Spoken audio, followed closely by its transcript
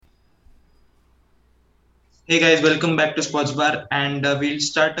Hey guys, welcome back to Sports Bar, and we'll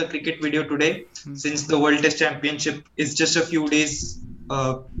start a cricket video today. Mm. Since the World Test Championship is just a few days,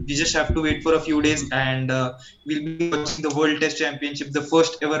 we just have to wait for a few days, and we'll be watching the World Test Championship, the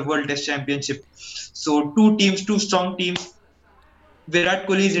first ever World Test Championship. So, two teams, two strong teams, Virat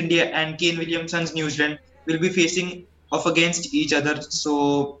Kohli's India and Kane Williamson's New Zealand will be facing off against each other.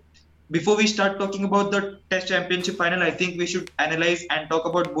 So, before we start talking about the Test Championship final, I think we should analyze and talk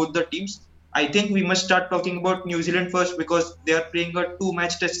about both the teams. I think we must start talking about New Zealand first because they are playing a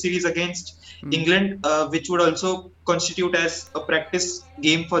two-match Test series against Mm. England, which would also constitute as a practice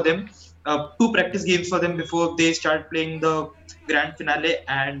game for them. Two practice games for them before they start playing the grand finale,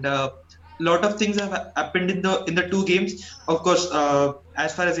 and lot of things have happened in the two games. Of course,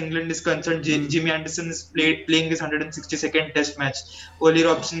 as far as England is concerned, Mm. Jimmy Anderson is playing his 162nd Test match. Oli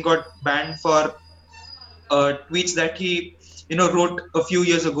Robson got banned for tweets that he wrote a few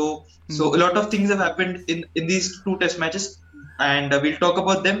years ago. So Mm. a lot of things have happened in these two Test matches, and we'll talk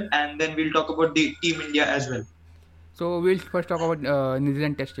about them, and then we'll talk about the Team India as well. So we'll first talk about New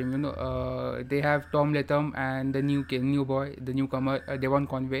Zealand Test team. They have Tom Latham and the new boy, the newcomer Devon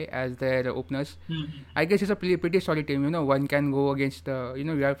Conway as their openers. Mhm. I guess it's a pretty solid team. One can go against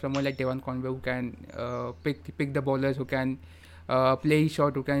you have someone like Devon Conway who can pick the bowlers, who can play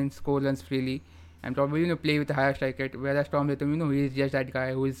short, who can score runs freely, and probably play with a higher strike rate. Whereas Tom Latham, he is just that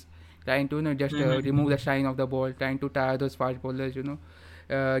guy who is trying to just remove the Mhm. shine of the ball, trying to tire those fast bowlers.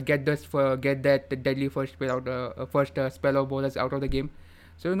 Get that deadly first spell out, first spell of bowlers out of the game.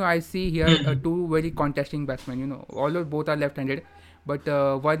 So I see here Mhm. two very contesting batsmen. Although both are left-handed, but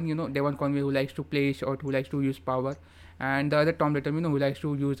one Devon Conway who likes to play short, who likes to use power, and the other Tom Latham who likes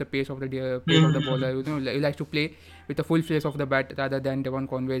to use the pace of the bowler. Mhm. He likes to play with the full face of the bat rather than Devon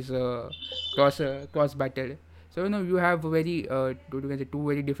Conway's cross batted. So you have two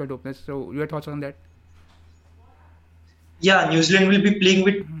very different openers. So your thoughts on that? Yeah, New Zealand will be playing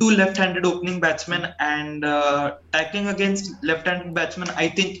with two left-handed opening batsmen and tackling against left-handed batsmen. I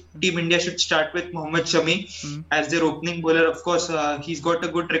think Team India should start with Mohammad Shami Mm. as their opening bowler. Of course, he's got a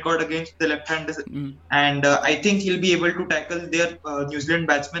good record against the left-handers, Mm. and I think he'll be able to tackle their New Zealand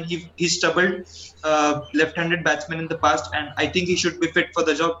batsmen. He's troubled left-handed batsmen in the past, and I think he should be fit for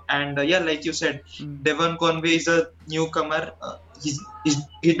the job. And yeah, like you said, Mm. Devon Conway is a newcomer.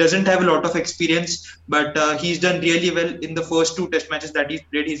 He doesn't have a lot of experience, but he's done really well in the first two Test matches that he's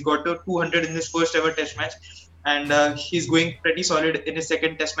played. He's got a 200 in his first ever Test match, and he's going pretty solid in his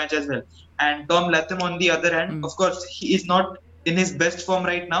second Test match as well. And Tom Latham, on the other hand, Mm. of course, he is not in his best form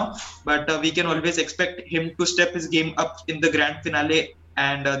right now, but we can always expect him to step his game up in the grand finale,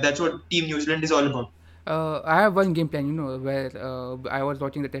 and that's what Team New Zealand is all about. I have one game plan, where I was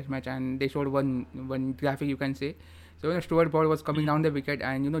watching the test match and they showed one graphic, you can say. So Stuart Broad was coming down the wicket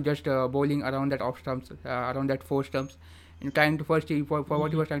and just bowling around that off stumps, around that four stumps, and trying to for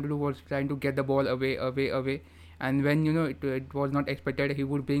what he was trying to do was trying to get the ball away. And when it was not expected, he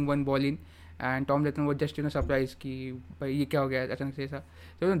would bring one ball in, and Tom Latham was just surprised कि भाई ये क्या हो गया अचानक से ऐसा.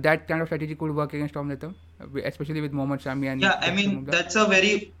 So that kind of strategy could work against Tom Latham, especially with Mohammad Shami and Yeah, I Jason mean Mumra. that's a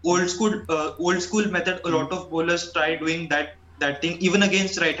very old school method. A Mm. lot of bowlers try doing that thing even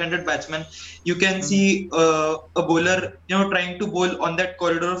against right-handed batsmen. You can Mm. see a bowler, trying to bowl on that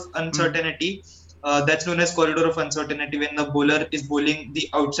corridor of Mm. uncertainty. That's known as corridor of uncertainty when the bowler is bowling the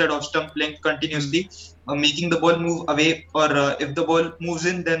outside off stump length Mm. continuously, making the ball move away, or if the ball moves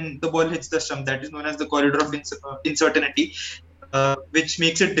in, then the ball hits the stump. That is known as the corridor of uncertainty, which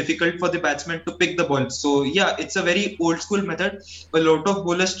makes it difficult for the batsman to pick the ball. So yeah, it's a very old school method. A lot of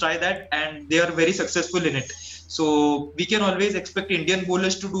bowlers try that, and they are very successful in it. So we can always expect Indian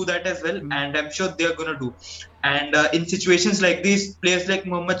bowlers to do that as well, Mm. and I'm sure they are gonna do. And in situations like these, players like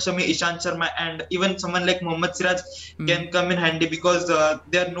Mohammad Shami, Ishant Sharma, and even someone like Mohammad Siraj Mm. can come in handy because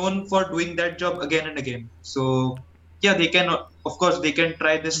they are known for doing that job again and again. So yeah, they can, of course, they can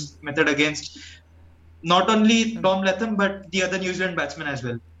try Mm. this method against not only Tom Latham but the other New Zealand batsmen as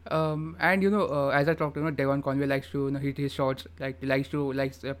well. And as I talked, Devon Conway likes to hit his shots, like likes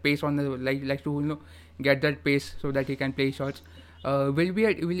pace on the likes to get that pace so that he can play shots. Will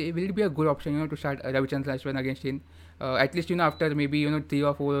it be a good option to start Ravichandran Ashwin against him? At least after maybe 3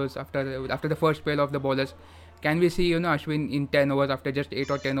 or 4 overs after the first spell of the bowlers, can we see Ashwin in 10 overs after just 8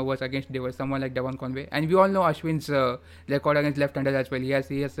 or 10 overs against someone like Devon Conway? And we all know Ashwin's record against left-handers as well. He has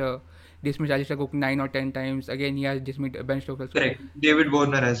dismissed Alistair Cook 9 or 10 times. Again, he has dismissed Ben Stokes also. Correct. David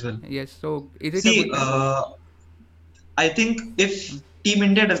Warner as well. Yes. So is it a See, good plan? I think if Mm. Team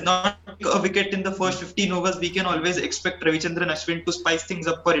India does not pick a wicket in the first 15 overs, we can always expect Ravichandran Ashwin to spice things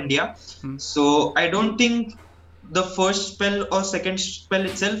up for India. Mm. So I don't think the first spell or second spell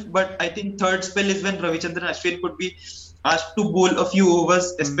itself, but I think third spell is when Ravichandran Ashwin could be asked to bowl a few overs,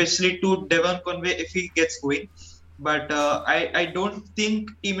 Mm. especially to Devon Conway if he gets going. But I don't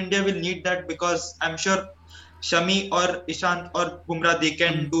think Team India will need that because I'm sure Shami or Ishant or Bumrah, they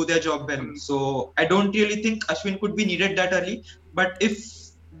can Mm. do their job well. So I don't really think Ashwin could be needed that early. But if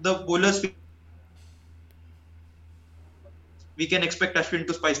the bowlers, we can expect Ashwin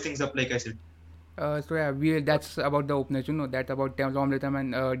to spice things up, like I said. So yeah, that's about the openers. That about Tom Latham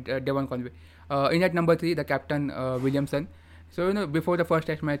and Devon Conway. In at number three, the captain Williamson. So before the first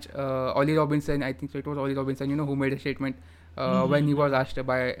test match, Ollie Robinson, I think so it was Ollie Robinson, who made a statement when he was asked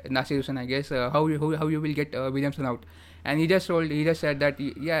by Nasir Hussain, I guess, how you will get Williamson out, and he just said that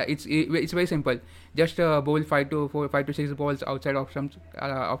yeah, it's very simple, just bowl 5 to 6 balls outside of stumps,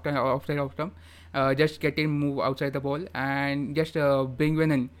 after outside of stump, just get him move outside the ball and just bring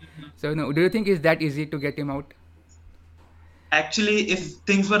one in. So no, do you think is that easy to get him out? Actually, if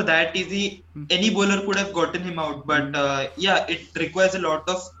things were that easy, Mm. any bowler could have gotten him out. But yeah, it requires a lot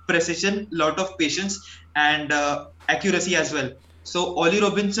of precision, lot of patience, and accuracy as well. So Ollie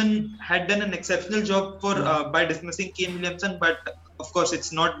Robinson had done an exceptional job for Mm. by dismissing Kane Williamson, but of course,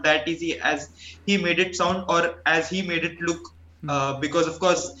 it's not that easy as he made it sound or as he made it look. Mm. Because of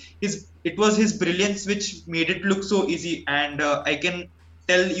course, it was his brilliance which made it look so easy, and I can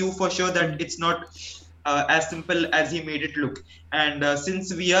tell you for sure that Mm. it's not as simple as he made it look. And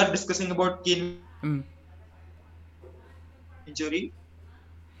since we are discussing about Kane Mm. injury,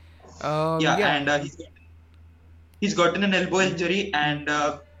 yeah, Yeah. and he's gotten an elbow Mm. injury, Mm. and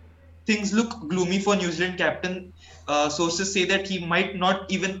things look gloomy for New Zealand captain. Sources say that he might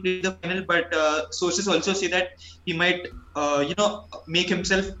not even play the final, but sources also say that he might, make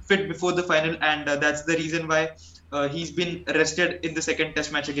himself fit before the final, and that's the reason why he's been rested in the second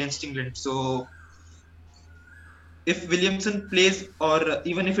Test match against England. So if Williamson plays, or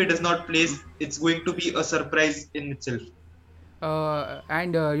even if he does not play, it's going to be a surprise in itself.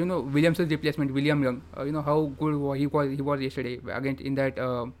 And Williamson's replacement, William Young. How good he was yesterday against in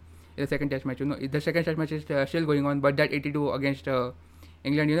the second test match. The second test match is still going on, but that 82 against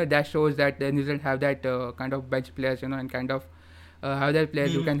England, that shows that New Zealand have that kind of bench players, and kind of have that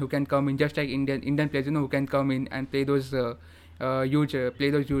players Hmm. who can come in just like Indian players, who can come in and play those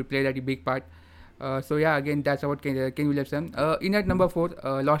play that big part. So yeah, again that's about King Williamson. In at number four,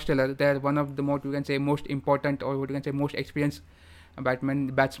 Lost Taylor. They're one of the most, you can say, most important, or what you can say, most experienced batsman,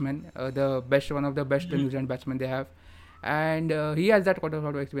 the best, one of the best Hmm. New Zealand batsmen they have, and he has that quite a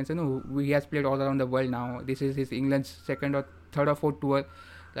lot of experience. He has played all around the world now. This is his England's second or third or fourth tour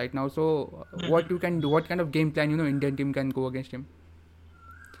right now. So what Hmm. you can do, what kind of game plan Indian team can go against him?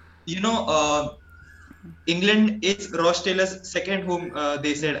 You know, England is Ross Taylor's second home.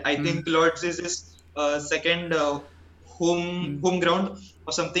 They said. I Mm, think Lords is his second mm, home ground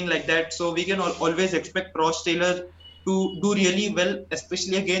or something like that. So we can always expect Ross Taylor to do really well,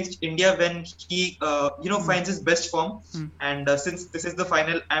 especially against India when he mm, finds his best form. mm, And since this is the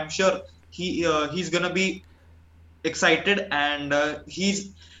final, I'm sure he's gonna be excited, and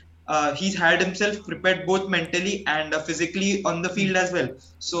he's had himself prepared both mentally and physically on the mm, field as well.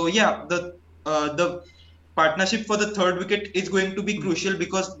 So yeah, the partnership for the third wicket is going to be mm, crucial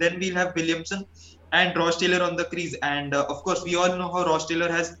because then we'll have Williamson and Ross Taylor on the crease, and of course we all know how Ross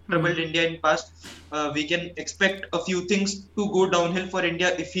Taylor has mm. troubled India in past. We can expect a few things to go downhill for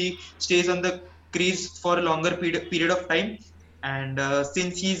India if he stays on the crease for a longer period of time. And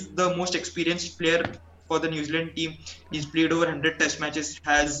since he's the most experienced player for the New Zealand team, he's played over 100 Test matches,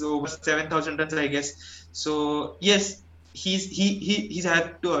 has over 7,000 runs, I guess. So yes, he's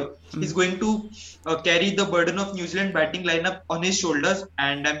had to he's Mm. going to carry the burden of New Zealand batting lineup on his shoulders,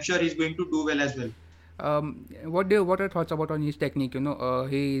 and I'm sure he's going to do well as well. What are your thoughts about on his technique?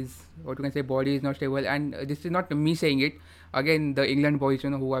 His, what you can say, body is not stable, and this is not me saying it. Again, the England boys,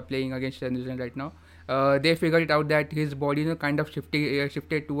 who are playing against New Zealand right now, they figured it out that his body, kind of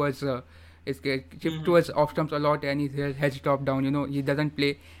shifted towards shift Hmm. towards off stumps a lot, and his head dropped down. He doesn't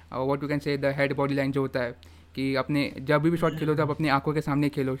play. What you can say, the head body line जो होता है कि अपने जब भी shot खेलो तो आप Hmm. अपनी आंखों के सामने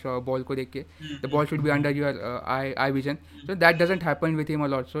खेलो बॉल को देख के, the ball should be Hmm. under your eye vision. So that doesn't happen with him a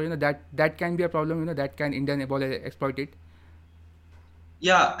lot. So that can be a problem. That can Indian bowler exploit it.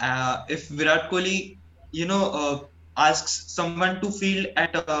 Yeah, if Virat Kohli, asks someone to field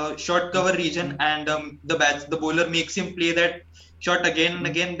at a short Mm, cover region, mm, and the bowler makes him play that shot again and mm,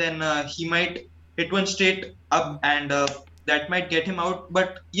 again, then he might hit one straight up, mm, and that might get him out.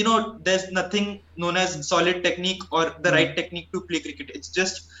 But there's nothing known as solid technique or the mm, right technique to play cricket. It's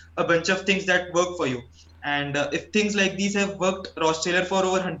just a bunch of things that work for you. And if things like these have worked Ross Taylor for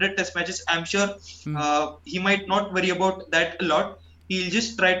over 100 test matches, I'm sure Mm. he might not worry about that a lot. He'll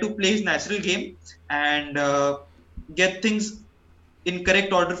just try to play his natural game and get things in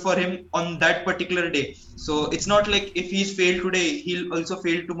correct order for him on that particular day. So it's not like if he's failed today, he'll also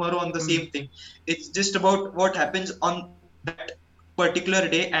fail tomorrow on the Mm. same thing. It's just about what happens on that particular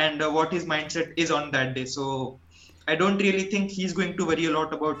day and what his mindset is on that day. So I don't really think he's going to worry a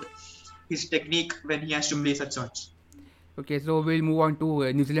lot about his technique when he has to Mm. play such shots. Okay, so we'll move on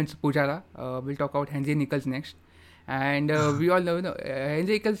to New Zealand's Pujara. We'll talk about Henry Nichols next. And we all know, Henry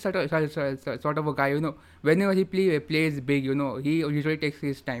Nichols sort of a guy, whenever he plays big, he usually takes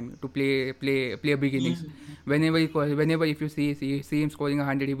his time to play big innings. Whenever if you see him scoring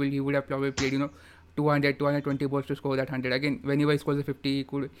 100, he would have probably played, 200, 220 balls to score that 100. Again, whenever he scores a 50,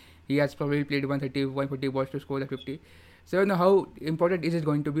 he has probably played 130, 140 balls to score that 50. So how important is it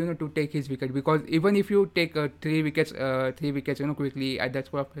going to be, to take his wicket? Because even if you take three wickets, quickly at that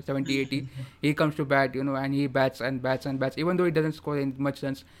score of 70, 80, he comes to bat, and he bats and bats and bats. Even though he doesn't score in much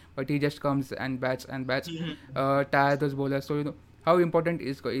runs, but he just comes and bats, tire those bowlers. So how important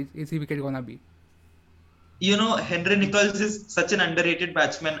is his wicket gonna be? Henry Nichols is such an underrated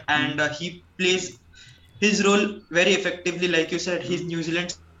batsman, Mm. and he plays his role very effectively. Like you said, he's New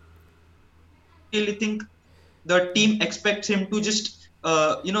Zealand. I really think the team expects him to just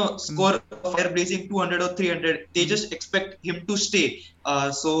Mm. score a fire blazing 200 or 300. They Mm. just expect him to stay.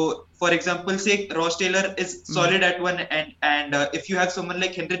 So for example, say Ross Taylor is Mm. solid at one end, and if you have someone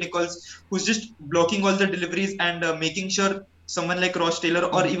like Henry Nichols who's just blocking all the deliveries and making sure someone like Ross Taylor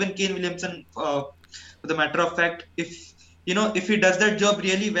or Mm. even Kane Williamson, for the matter of fact, if he does that job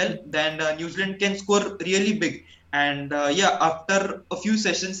really well, then New Zealand can score really big. And yeah, after a few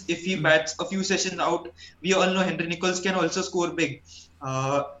sessions, if he Mm. bats a few sessions out, we all know Henry Nichols can also score big.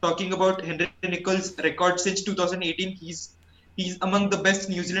 Talking about Henry Nichols' record since 2018, he's among the best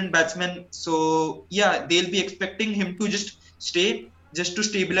New Zealand batsmen. So yeah, they'll be expecting him to just stay, just to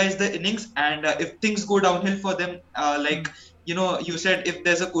stabilize the innings. And if things go downhill for them, like Mm. you said, if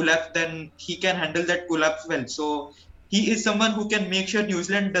there's a collapse, then he can handle that collapse well. So he is someone who can make sure New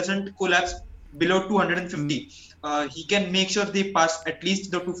Zealand doesn't collapse below Mm. 250. He can make sure they pass at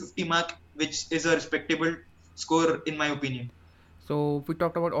least the 250 mark, which is a respectable score in my opinion. So we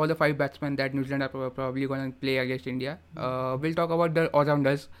talked about all the five batsmen that New Zealand are probably going to play against India. We'll talk about the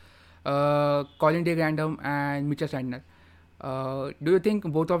all-rounders, Colin de Grandhomme and Mitchell Santner. Do you think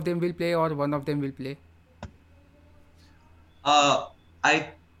both of them will play or one of them will play? Uh, I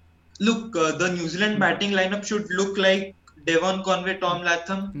look, the New Zealand Mm. batting lineup should look like Devon Conway, Tom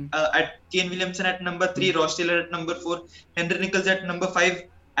Latham, Mm. at Kane Williamson at number three, Mm. Ross Taylor at number four, Henry Nichols at number five,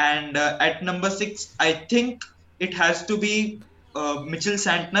 and at number six, I think it has to be Mitchell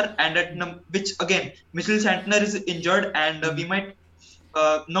Santner, and which again, Mitchell Santner is injured, and Mm. we might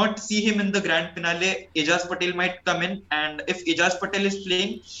not see him in the grand finale. Ejaz Patel might come in, and if Ejaz Patel is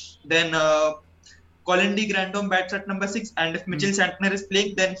playing, then Colin de Grandhomme bats at number six, and if Mm. Mitchell Santner is playing,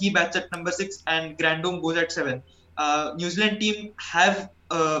 then he bats at number six, and Grandhomme goes at seven. New Zealand team have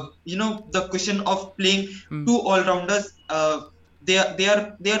the cushion of playing Mm. two all rounders. They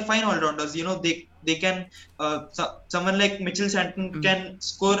are fine all rounders. They can someone like Mitchell Santner Mm. can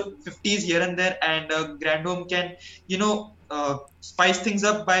score 50s here and there, and Grandhomme can spice things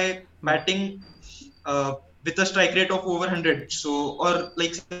up by Mm. batting uh, with a strike rate of over 100, so or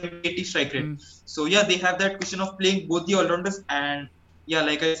like 70-80 strike rate. Mm. So yeah, they have that cushion of playing both the all-rounders. And yeah,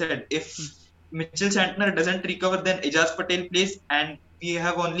 like I said, if Mm. Mitchell Santner doesn't recover, then Ejaz Patel plays, and we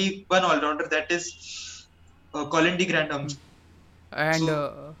have only one all-rounder, that is Colin de Grandhomme. Mm. And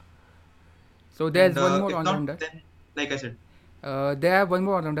So there's and one more if not, all-rounder. then like I said, They have one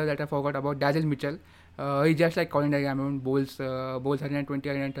more all-rounder that I forgot about, Daryl Mitchell. He's just like Colin Diamond, bowls 120,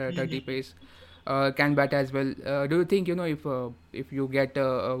 130 Mhm. pace, can bat as well. Do you think, if you get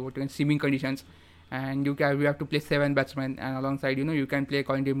seaming conditions, and you have to play seven batsmen, and alongside, you can play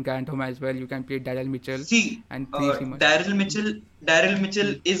Colin Grandhomme as well, you can play Daryl Mitchell See, and three seamers. Daryl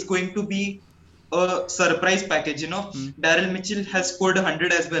Mitchell Mm. is going to be a surprise package. Mm. Daryl Mitchell has scored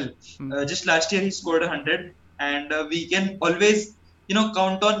 100 as well. Mm. Just last year he scored 100, and we can always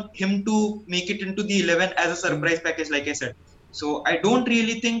count on him to make it into the 11 as a Mm. surprise package, like I said. So I don't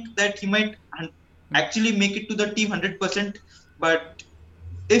really think that he might Mm. actually make it to the team 100%. But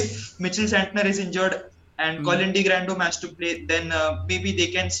if Mitchell Santner is injured and Mm. Colin de Grandhomme has to play, then maybe they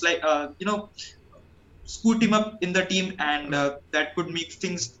can scoot him up in the team, and Mm. that could make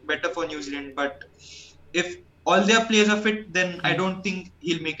things better for New Zealand. But if all their players are fit, then I Mm. don't think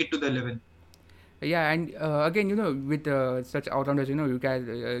he'll make it to the 11. Yeah, and again, with such outlanders, you can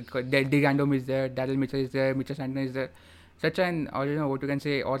De Random is there, Daryl Mitchell is there, Mitchell Santner is there. Such an, or what you can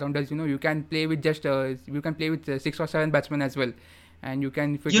say, outlanders. You can play with just you can play with 6 or 7 batsmen as well, and you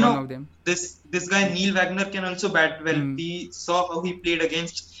can fit You one know, of them. this guy Neil Wagner can also bat well. Mm, We saw how he played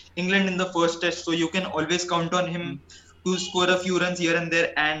against England in the first test, so you can always count on mm, him to score a few runs here and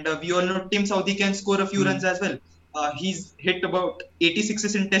there. And we all know Tim Southee can score a few mm, runs as well. He's hit about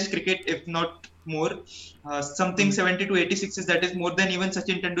 86s in Test cricket, if not more. Something mm, 70 to 86s, that is more than even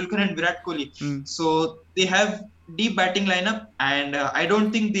Sachin Tendulkar and Virat Kohli. mm, So they have deep batting lineup, and I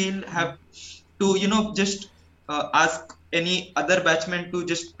don't think they'll mm, have to just ask any other batsman to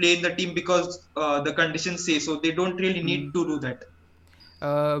just play in the team because the conditions say so. They don't really need mm. to do that.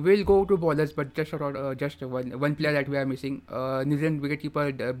 We'll go to bowlers, but just one player that we are missing. New Zealand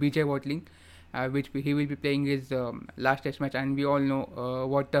wicketkeeper BJ Watling, which he will be playing his last Test match, and we all know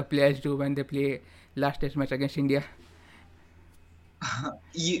what the players do when they play last Test match against India.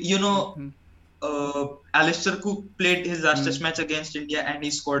 You know, Mm, Alistair Cook played his last mm, test match against India and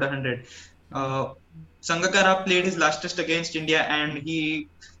he scored 100. uh, Uh, Sangakkara played his last test against India and he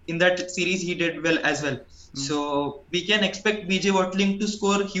in that series he did well as well. mm, So we can expect BJ Watling to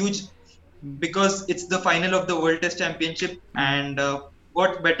score huge mm, because it's the final of the World Test Championship, mm, and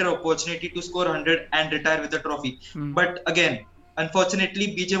what better opportunity to score 100 and retire with a trophy. mm, But again,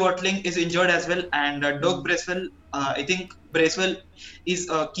 unfortunately, BJ Watling is injured as well, and Doug mm. Bracewell, I think Bracewell is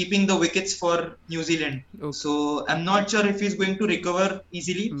keeping the wickets for New Zealand. Okay. So I'm not sure if he's going to recover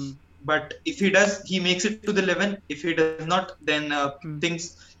easily. Mm, But if he does, he makes it to the 11. If he does not, then mm.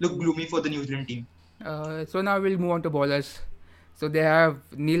 things look gloomy for the New Zealand team. So now we'll move on to bowlers. So they have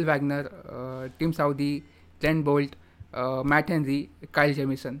Neil Wagner, Tim Southee, Glenn Bolt, Matt Henry, Kyle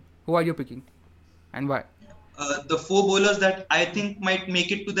Jamieson. Who are you picking, and why? The four bowlers that I think might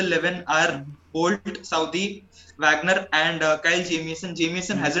make it to the 11 are Mm, Bolt, Southee, Wagner, and Kyle Jamieson.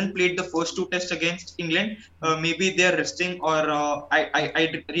 Jamieson mm, hasn't played the first two tests against England. mm, Maybe they're resting, or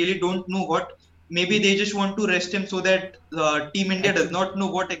I really don't know what. Maybe mm. they just want to rest him so that Team India does Actually, not know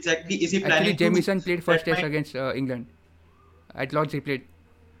what exactly is he actually, planning to do. Jamieson played first That test might. against England at Lord's. He played.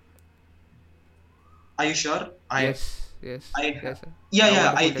 Are you sure? Yes, yes, I yes. Sir. Yeah, I want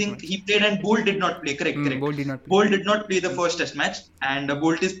yeah. the I full test think match. he played and Bolt did not play. Correct, correct. Bolt did not play. Bolt did not play the Mm, first test match, and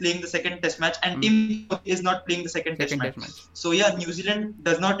Bolt is playing the second test match, and mm. Team is not playing the second test Second match. test match. So yeah, New Zealand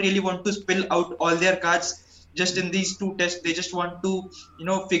does not really want to spill out all their cards just in these two tests. They just want to,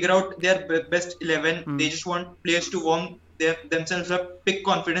 figure out their best 11. They Mm, just want players to warm themselves up, pick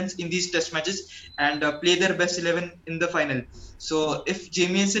confidence in these test matches, and play their best 11 in the final. So if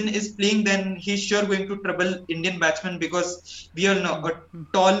Jamieson is playing, then he's sure going to trouble Indian batsmen because we all know mm, a mm,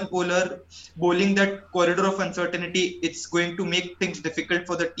 tall bowler bowling that corridor of uncertainty, it's going to make things difficult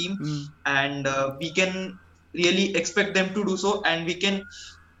for the team, mm. and we can really expect them to do so, and we can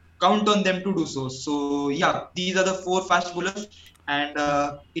count on them to do so. So yeah, these are the four fast bowlers, and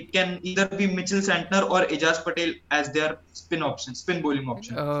it can either be Mitchell Santner or Ejaz Patel as their spin bowling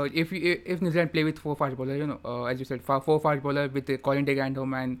option. If New Zealand play with four fast bowlers, as you said, four fast bowler with Colin de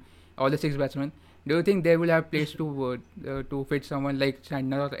Grandhomme and all the six batsmen, do you think they will have place to fit someone like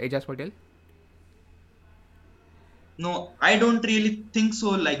Santner or Ajaz Patel? No, I don't really think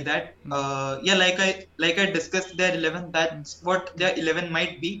so like that. Mm, Yeah, like I discussed their 11. mm, That's what their 11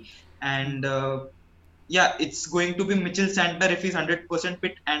 might be, mm, and yeah, it's going to be Mitchell Santner if he's 100%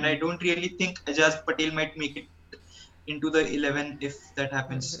 fit, and I mm. don't really think Ajaz Patel might make it into the 11 if that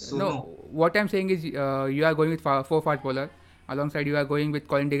happens. So No, no. what I'm saying is you are going with four fast bowler. Alongside you are going with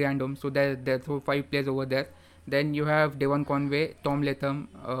Colin de Grandhomme, so there's five players over there. Then you have Devon Conway, Tom Latham,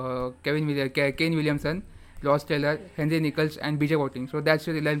 Kane Williamson, Ross Taylor, Henry Nichols, and BJ Watling. So that's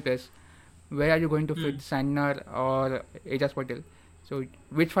your 11 players. Where are you going to fit Hmm. Sandner or Ajaz Patel? So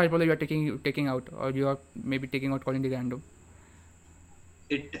which fast bowler you are taking out, or you are maybe taking out Colin de Grandhomme?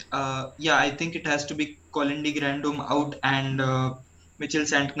 Yeah, I think it has to be Colin de Grandhomme out and Mitchell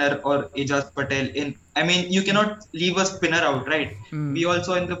Santner or Ejaz Patel in. I mean, you Mm, cannot leave a spinner out, right? mm, We all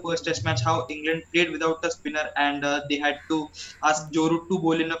saw in the first test match how England played without a spinner, and they had to ask Joe Root to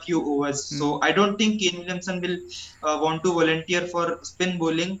bowl in a few overs. mm, So I don't think Kane Williamson will want to volunteer for spin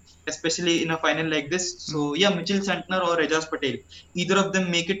bowling, especially in a final like this. mm, So yeah, Mitchell Santner or Ejaz Patel, either of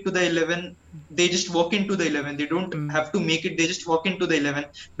them make it to the 11. They just walk into the 11. They don't mm, have to make it. They just walk into the 11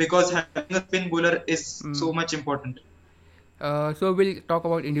 because having a spin bowler is mm. so much important. So we'll talk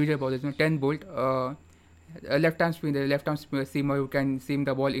about individual bowlers. 10 Bolt, a left-hand spinner, left-arm seamer who can seam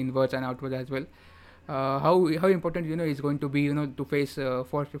the ball inwards and outwards as well. How important is going to be to face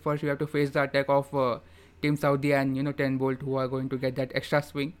first you have to face the attack of Team Saudi and 10 Bolt who are going to get that extra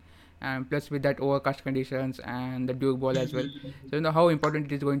swing. and plus with that overcast conditions and the Duke ball as well. So how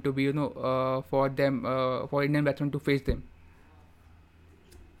important it is going to be, for them, for Indian batsmen to face them.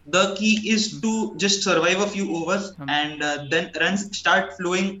 The key is Mm. to just survive a few overs, Um, and then runs start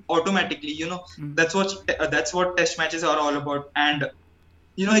flowing automatically. mm, That's what test matches are all about. And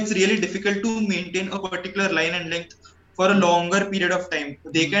it's really difficult to maintain a particular line and length for a mm, longer period of time.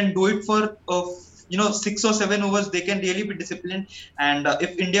 They mm, can do it for 6 or 7 overs. They can really be disciplined, and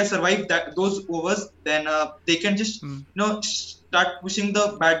if India survive those overs, then they can just mm, start pushing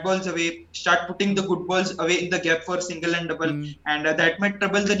the bad balls away, start putting the good balls away in the gap for single and double, mm. and that might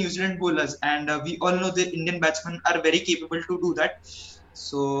trouble the New Zealand bowlers. And we all know the Indian batsmen are very capable to do that.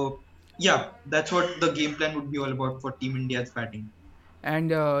 So yeah, that's what the game plan would be all about for Team India's batting.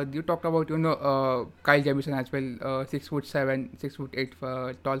 And you talked about Kyle Jamieson as well, 6'7", 6'8",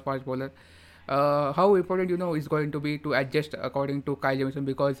 tall fast bowler. How important is going to be to adjust according to Kyle Jamieson,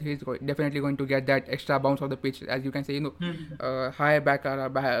 because definitely going to get that extra bounce of the pitch, as you can say, Hmm. high back,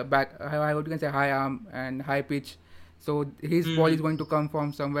 what you can say, high arm and high pitch. So his ball is Hmm. going to come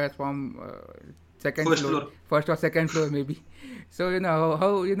from somewhere from second First floor, floor. first or second floor maybe. So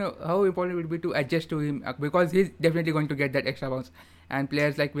how important it would be to adjust to him, because he's definitely going to get that extra bounce. And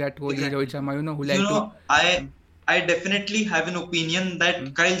players like Virat Kohli, Rohit Exactly. Sharma, who You like to. know, I Mm, I definitely have an opinion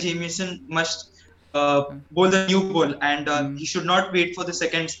mm, that Kyle Jamieson must uh, bowl the new ball, and mm, he should not wait for the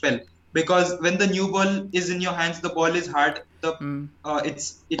second spell, because when the new ball is in your hands, the ball is hard. mm,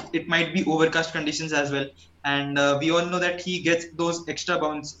 It might be overcast conditions as well, and we all know that he gets those extra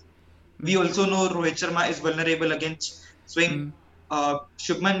bounce. We mm, also know Rohit Sharma is vulnerable against swing. mm,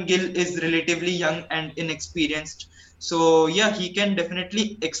 Shubman Gill is relatively young and inexperienced. So yeah, he can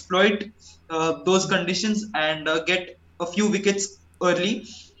definitely exploit those conditions and get a few wickets early.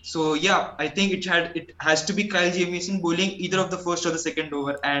 So yeah, I think it has to be Kyle Jamieson bowling either of the first or the second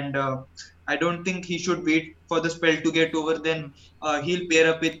over, and I don't think he should wait for the spell to get over. Then mm. he'll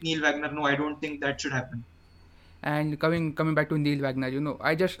pair up with Neil Wagner. No, I don't think that should happen. And coming back to Neil Wagner,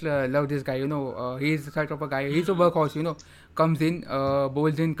 I just love this guy. He's the sort of a guy. He's a workhorse. Comes in,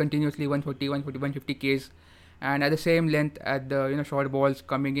 bowls in continuously 140, 140, 150 Ks, and at the same length at the short balls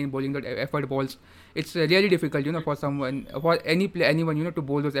coming in, bowling the effort balls. It's really difficult, for someone, for anyone, to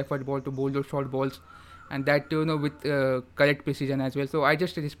bowl those effort balls, to bowl those short balls, and that with correct precision as well. So I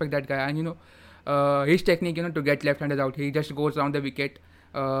just respect that guy, and his technique, to get left-handers out. He just goes around the wicket,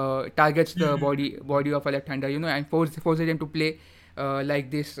 targets the body of a left-hander, and forces him to play like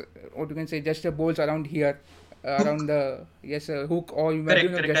this. What you can say, just bowls around here, around Hook. the, yes, hook, or you maybe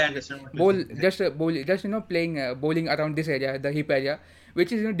Correct, correct. I just understand what you're bowl, saying. just playing, bowling around this area, the hip area,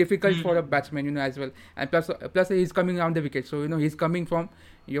 which is difficult for a Hmm. batsman, as well. And plus he's coming around the wicket, so he's coming from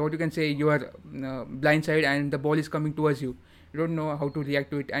your, what you can say, your blind side, and the ball is coming towards you. You don't know how to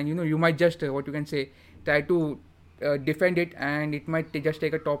react to it, and you might just, what you can say, try to defend it, and it might just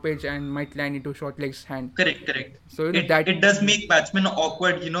take a top edge and might land into short leg's hand. Correct, correct. So It that. it does make batsmen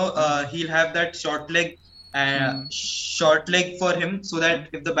awkward. Mm, He'll have that mm, short leg for him, so mm, that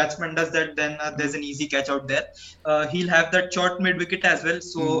if the batsman does that, then there's an easy catch out there. He'll have that short mid wicket as well. mm,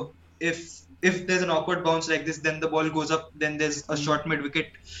 So if there's an awkward bounce like this, then the ball goes up. Then there's a mm, short mid wicket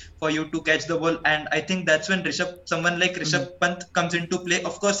for you to catch the ball. And I think that's when someone like mm, Rishabh Pant comes into play.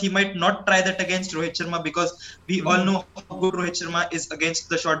 Of course, he might not try that against Rohit Sharma, because we mm, all know how good Rohit Sharma is against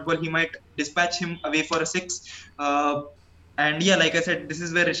the short ball. He might dispatch him away for a six. Uh, and yeah, like I said, this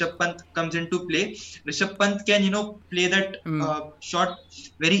is where Rishabh Pant comes into play. Rishabh Pant can, play that mm, shot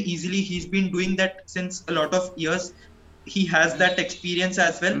very easily. He's been doing that since a lot of years. He has that experience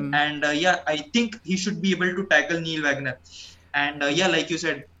as well. mm. And yeah, I think he should be able to tackle Neil Wagner. And yeah, like you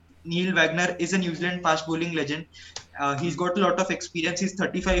said, Neil Wagner is a New Zealand fast bowling legend. He's got a lot of experience. He's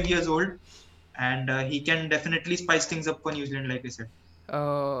 35 years old, and he can definitely spice things up for New Zealand, like I said.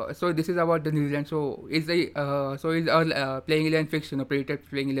 So this is about the New Zealand. So is our playing 11 fixed? Predicted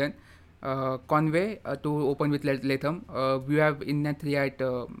playing 11. Conway to open with Latham. We have in at 3 at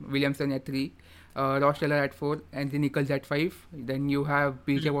Williamson at 3. Ross Taylor at 4, and the Nichols at 5. Then you have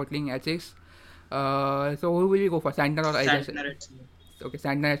PJ Hmm. Watling at 6. So who will you go for? Santner or Isaac? Santner at Okay,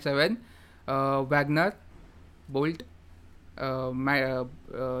 Santner at 7. Wagner, Bolt,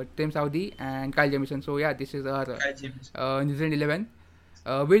 Tim Saudi, and Kyle Jamieson. So yeah, this is our Kyle Jamieson. New Zealand 11.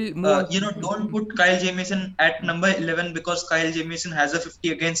 We'll move on. Don't put Kyle Jamieson at number 11, because Kyle Jamieson has a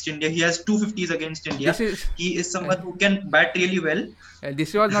 50 against India. He has two 50s against India. This is He is uh, someone who can bat really well.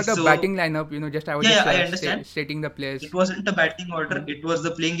 this was not a So batting lineup. Just I was yeah, just yeah, I understand. stating the players. It wasn't a batting order, Mm, it was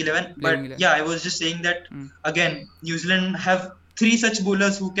the playing 11. playing But 11. yeah, I was just saying that Mm. again, New Zealand have three such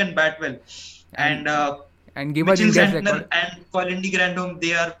bowlers who can bat well. And And and given Mitchell India's Santner record. and Colin de Grandhomme,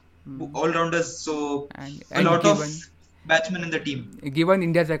 they are Mm. all rounders. So a And lot of given batsmen in the team.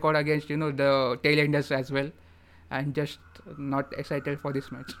 India's record against the tailenders as well, I'm just not excited for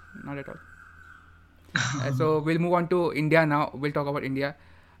this match, not at all. So we'll move on to India now. We'll talk about India.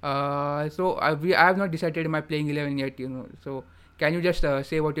 I have not decided my playing 11 yet. So can you just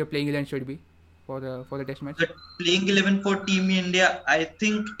say what your playing 11 should be for the test match? The playing 11 for Team India, I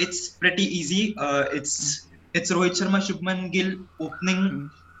think it's pretty easy. Mm, It's Rohit Sharma, Shubman Gill opening mm,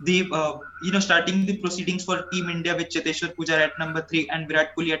 the starting the proceedings for Team India with Cheteshwar Pujara at number 3 and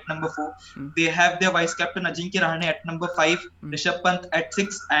Virat Kohli at number 4. mm, They have their vice captain Ajinkya Rahane at number 5, mm, Rishabh Pant at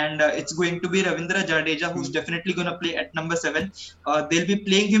 6, and it's going to be Ravindra Jadeja, who's mm, definitely going to play at number 7. They'll be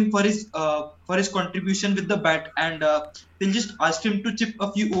playing him for his contribution with the bat, and they'll just ask him to chip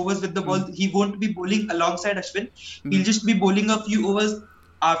a few overs with the mm, ball. He won't be bowling alongside Ashwin. He'll mm, just be bowling a few overs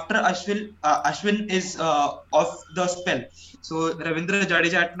after Ashwin is off the spell. So Ravindra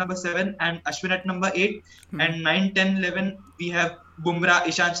Jadeja at number 7 and Ashwin at number 8, mm. and 9, 10, 11 we have Bumrah,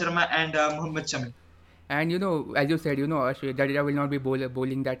 Ishant Sharma and Mohammad Shami. And as you said, Jadeja will not be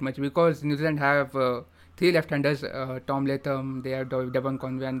bowling that much because New Zealand have three left-handers: Tom Latham, they have Devon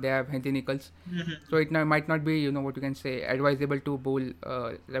Conway, and they have Henry Nichols. So it might not be, what you can say, advisable to bowl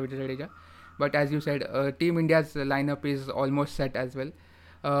Ravindra Jadeja. But as you said, Team India's lineup is almost set as well.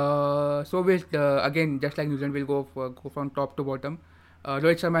 So we'll again, just like New Zealand, will go from top to bottom.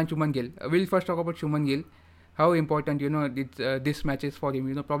 Rohit Sharma and Shuman Gill. We'll first talk about Shuman Gill. How important this match is for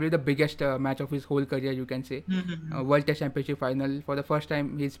him. Probably the biggest match of his whole career, you can say. World Test Championship final for the first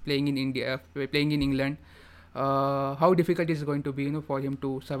time he's playing in India, playing in England. How difficult is it going to be, for him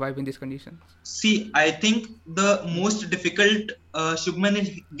to survive in these conditions? See, I think the most difficult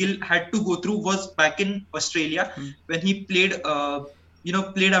Shubman Gill had to go through was back in Australia Mm, when he played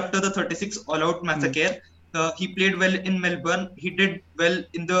after the 36 all-out mm, massacre. He played well in Melbourne. He did well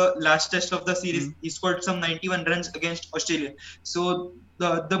in the last test of the series. mm, He scored some 91 runs against Australia. So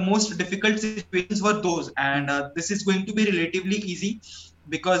the most difficult situations were those, and mm, this is going to be relatively easy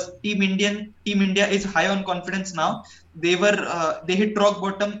because Team India is high on confidence now. They hit rock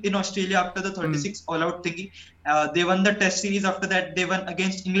bottom in Australia after the mm, 36 all out thingy. They won the Test series after that. They won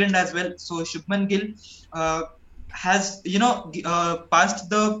against England as well. So Shubman Gill uh, has passed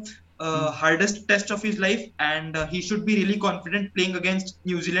the mm. hardest test of his life, and he should be really confident playing against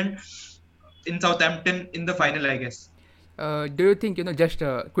New Zealand in Southampton in the final, I guess. Do you think, just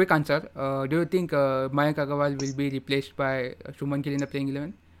a quick answer, do you think Mayank Agarwal will be replaced by Shuman Gill in the playing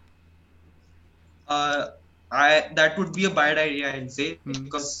 11? uh, I that would be a bad idea, I'll say, Mm,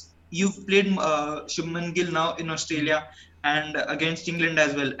 because you've played Shubman Gill now in mm, Australia and against England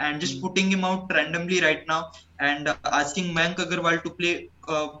as well, and just mm, putting him out randomly right now and asking Mayank Agarwal to play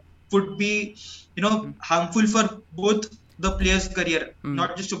would be, mm, harmful for both the players' career, mm.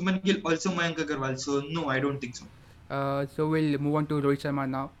 not just Shubman Gill, also Mayank Agarwal. So no, I don't think so. So we'll move on to Rohit Sharma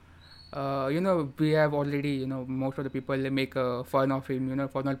now. We have already, most of the people make fun of him,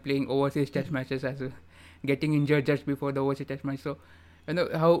 for not playing overseas test matches as well, getting injured just before the overseas test match. So,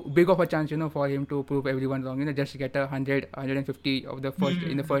 how big of a chance, for him to prove everyone wrong, just get 150 of the first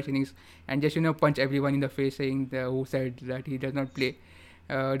in the first innings and just, punch everyone in the face saying who said that he does not play,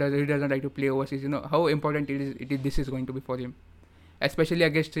 he does not like to play overseas. How important this is going to be for him, especially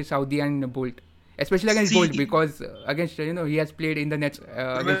against Saudi and Bolt. Especially against Bolt See, because against he has played in the nets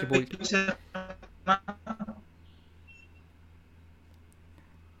against Bolt. Rohit Sharma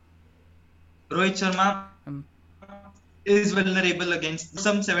Rohit Sharma Um, is vulnerable against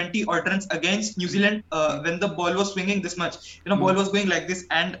some 70 odd runs against New Zealand mm, when the ball was swinging this much. mm, Ball was going like this,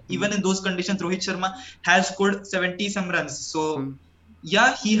 and mm, even in those conditions, Rohit Sharma has scored 70 some runs. So, mm,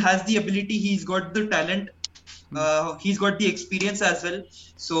 yeah, he has the ability, he's got the talent, mm, he's got the experience as well.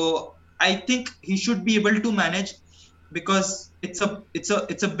 So, I think he should be able to manage because it's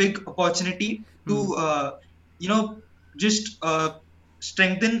a big opportunity mm. to you know just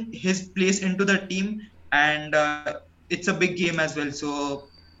strengthen his place into the team, and it's a big game as well. So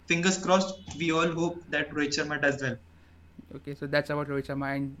fingers crossed. We all hope that Rohit Sharma does well. Okay, so that's about Rohit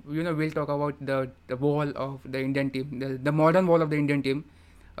Sharma, and we'll talk about the wall of the Indian team, the modern wall of the Indian team,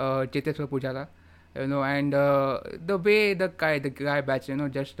 Cheteshwar Pujara, and the way the guy bats,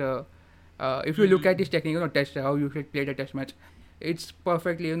 just if you look at his technique, test how you should play the test match, it's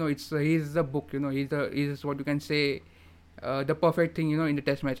perfectly, it's he's the book, he's what you can say, the perfect thing, in the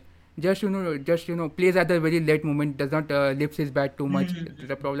test match. Just plays at the very late moment, does not lift his bat too much.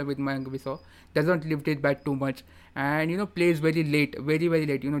 The problem with Mayank we saw, does not lift his bat too much, and plays very late, very very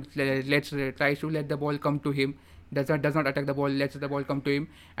late. Let's tries to let the ball come to him, does not attack the ball, lets the ball come to him,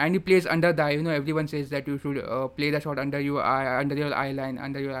 and he plays under the eye. Everyone says that you should play the shot under your eye line,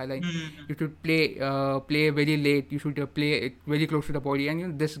 Hmm. You should play very late. You should play it very close to the body.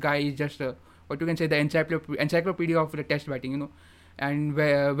 And this guy is just what you can say, the encyclopedia of the test batting. And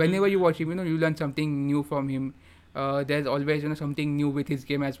whenever you watch him, you learn something new from him. There's always something new with his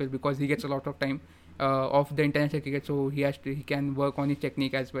game as well, because he gets a lot of time of the international cricket, so he can work on his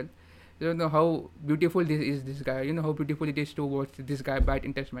technique as well. You don't know how beautiful this guy. How beautiful it is to watch this guy bat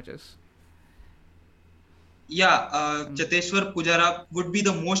in test matches. Yeah, Mm, Cheteshwar Pujara would be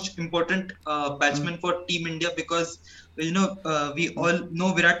the most important mm, batsman for Team India, because we mm, all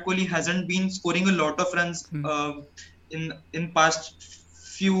know Virat Kohli hasn't been scoring a lot of runs mm, in past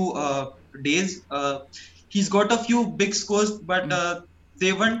few days. He's got a few big scores, but mm,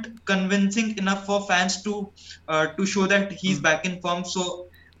 they weren't convincing enough for fans to show that he's mm, back in form. So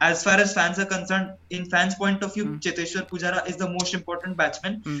as far as fans are concerned, in fans' point of view, mm, Cheteshwar Pujara is the most important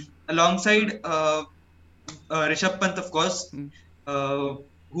batsman mm, alongside Rishabh Pant, of course, mm, uh,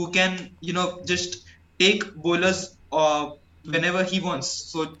 who can just take bowlers mm, whenever he wants.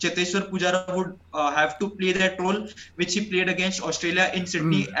 So Cheteshwar Pujara would have to play that role which he played against Australia in mm,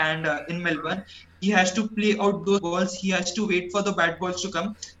 Sydney and in Melbourne. He has to play out those balls. He has to wait for the bad balls to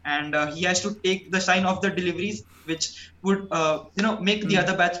come, and he has to take the shine of the deliveries, which would make the mm.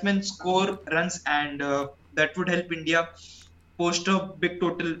 other batsmen score runs, and that would help India post a big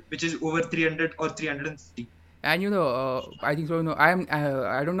total, which is over 300 or 350. And I think so.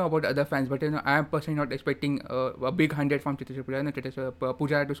 I don't know about other fans, but I am personally not expecting a big 100 from Cheteshwar Pujara.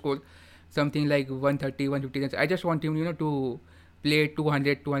 Pujara to score something like 130, 150 runs. I just want him, to play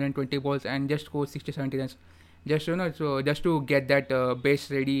 200, 220 balls and just score 60, 70 runs. Just to get that base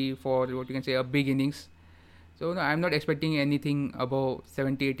ready for what you can say a big innings. So no, I'm not expecting anything above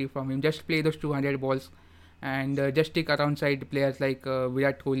 70, 80 from him. Just play those 200 balls, and just stick around side players like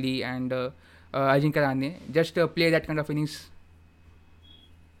Virat Kohli and Ajinkya Rahane. Just play that kind of innings.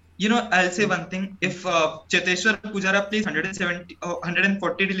 I'll say Mm, one thing. mm, If Cheteshwar Pujara plays 170,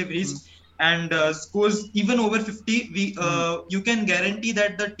 140 mm, deliveries and scores even over 50, mm, you can guarantee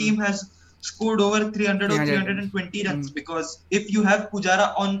that the mm. team has scored over 300 or 300 runs. 320 runs. Mm, Because if you have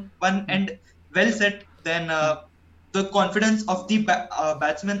Pujara on one mm, end well set, then mm, the confidence of the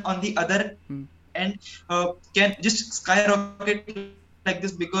batsman on the other mm, end can just skyrocket like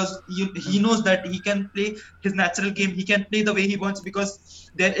this, because he mm, knows that he can play his natural game. He can play the way he wants, because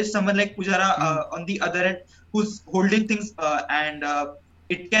there is someone like Pujara mm, on the other end who's holding things, and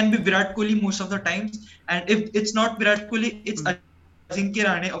it can be Virat Kohli most of the times. And if it's not Virat Kohli, it's mm, Ajinkya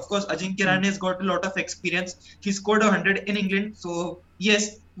Rahane. Of course, Ajinkya mm, Rahane has got a lot of experience. He scored 100 in England. So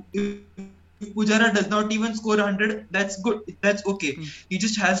yes, if Pujara does not even score 100, that's good. That's okay. mm, He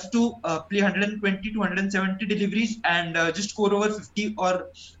just has to play 120 to 170 deliveries and just score over 50, or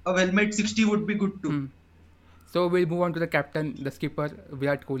a well-made 60 would be good too. mm. So we'll move on to the captain, the skipper,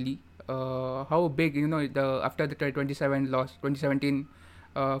 Virat Kohli. How big, the after the 2017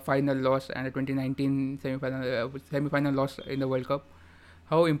 final loss and the 2019 semi-final loss in the World Cup.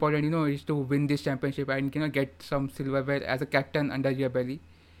 How important, is to win this championship and get some silverware as a captain under your belly,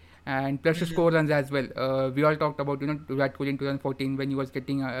 and plus to Mhm. score runs as well. We all talked about Virat Kohli in 2014 when he was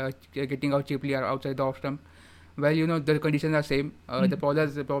getting out cheaply outside the off stump. Well, the conditions are same. The ball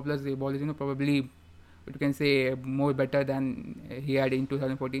is probably you can say more better than he had in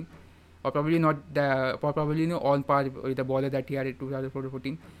 2014, or probably not the or probably on par with the bowler that he had in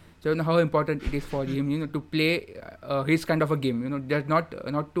 2014. So how important it is for him to play his kind of a game. Just not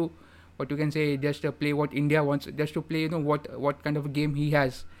to what you can say just play what India wants, just to play what kind of a game he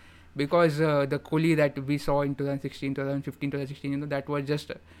has, because the Kohli that we saw in 2016, 2015, 2016, that was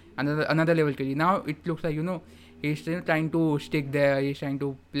just another level Kohli. Now it looks like he's still trying to stick there. He's trying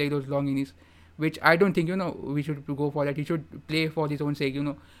to play those long innings, which I don't think we should go for that. He should play for his own sake.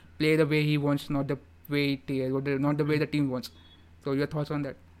 Play the way he wants, not the not the way the team wants. So your thoughts on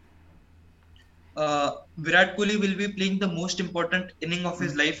that? Virat Kohli will be playing the most important inning of Mm,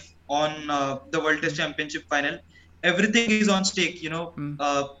 his life on the World Test mm, Championship final. Everything is on stake. mm,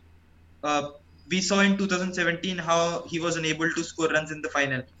 Uh, we saw in 2017 how he was unable to score runs in the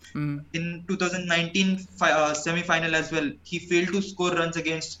final. mm, In 2019 semi-final as well, he failed to score runs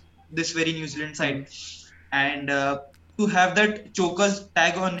against this very New Zealand mm, side, and to have that chokers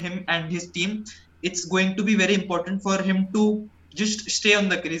tag on him and his team, it's going to be very important for him to just stay on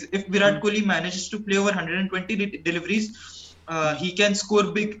the crease. If Virat mm, Kohli manages to play over 120 deliveries, he can score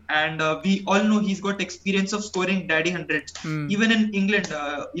big, and we all know he's got experience of scoring daddy hundreds. mm, Even in England,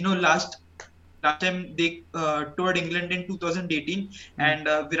 last time they toured England in 2018, mm, and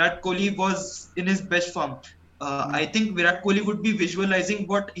Virat Kohli was in his best form. I think Virat Kohli would be visualizing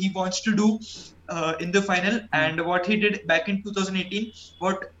what he wants to do in the final and what he did back in 2018,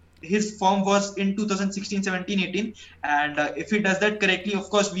 what his form was in 2016, 17, 18. And if he does that correctly, of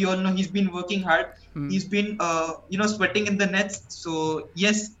course, we all know he's been working hard. He's been, sweating in the nets. So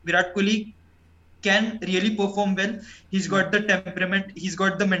yes, Virat Kohli can really perform well. He's got the temperament, he's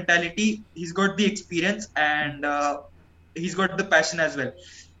got the mentality, he's got the experience, and he's got the passion as well.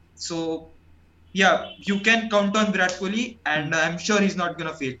 So yeah, you can count on Virat Kohli, and I'm sure he's not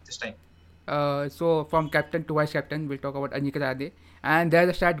gonna fail this time. So from captain to vice captain, we'll talk about Ajinkya Rahane. And there's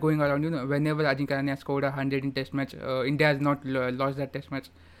a stat going around, whenever Ajinkya Rahane has scored 100 in test match, India has not lost that test match.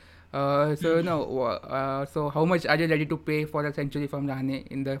 So how much are you ready to pay for a century from Rahane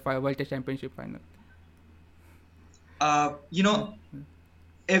in the World Test Championship final? Uh, you know,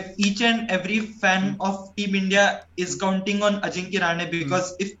 if each and every fan of Team India is counting on Ajinkya Rahane,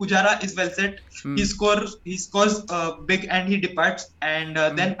 because if Pujara is well set, he scores big and he departs, and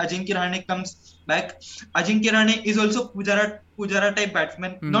then Ajinkya Rahane comes back. Ajinkya Rahane is also Pujara type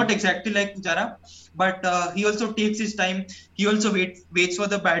batsman, not exactly like Pujara, but he also takes his time. He also waits for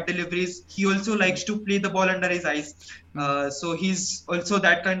the bad deliveries. He also likes to play the ball under his eyes. So he's also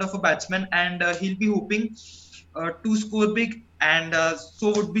that kind of a batsman, and he'll be hoping to score big, and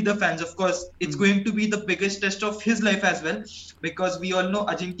so would be the fans. Of course, it's going to be the biggest test of his life as well, because we all know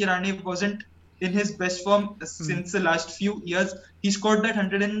Ajinkya Rahane wasn't in his best form since the last few years. He scored that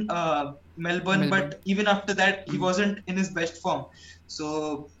 100 in Melbourne, but even after that, he wasn't in his best form.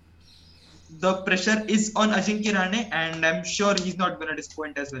 So the pressure is on Ajinkya Rahane, and I'm sure he's not going to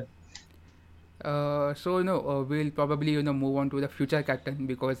disappoint as well. We'll probably move on to the future captain,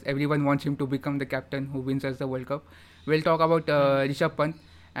 because everyone wants him to become the captain who wins us the World Cup. We'll talk about Rishabh Pant,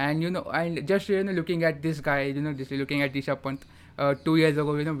 and and just looking at this guy, just looking at Rishabh Pant. 2 years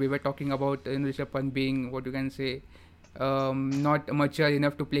ago, we were talking about Rishabh Pant being, what you can say, not mature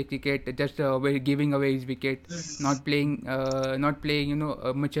enough to play cricket, just giving away his wicket, not playing,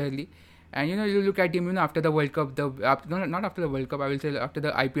 maturely. And you look at him, after the World Cup, not after the World Cup, I will say after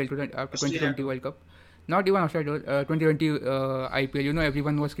the IPL, after 2020 World Cup, not even after 2020 IPL.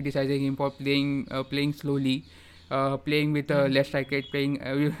 Everyone was criticizing him for playing slowly, playing with less strike rate, playing.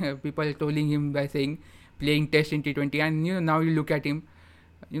 People trolling him by saying playing Test in T20, and now you look at him,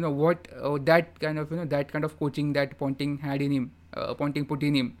 what that kind of coaching that Ponting had in him, Ponting put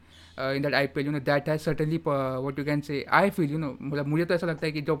in him in that IPL, that has certainly what you can say, I feel, मतलब मुझे तो ऐसा लगता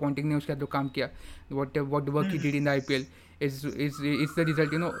है कि जो Ponting ने उसका जो काम किया, what work he did in the IPL is the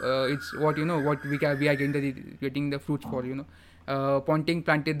result, it's what what we are getting the fruits for, Ponting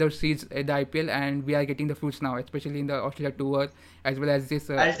planted the seeds at the IPL, and we are getting the fruits now, especially in the Australia tour as well as this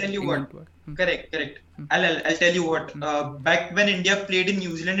I'll tell you England what. tour. Correct. I'll tell you what. Back when India played in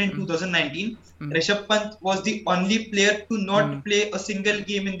New Zealand in 2019, Rishabh Pant was the only player to not play a single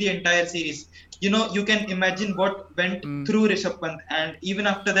game in the entire series. You can imagine what went through Rishabh Pant, and even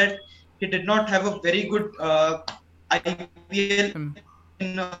after that, he did not have a very good IPL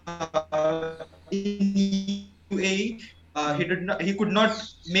in UAE. He could not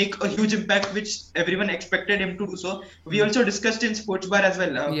make a huge impact, which everyone expected him to do. So we also discussed in Sports Bar as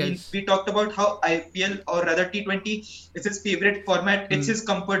well. Yes. We talked about how IPL, or rather T20, is his favorite format. It's his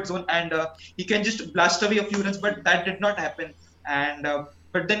comfort zone, and he can just blast away a few runs. But that did not happen. And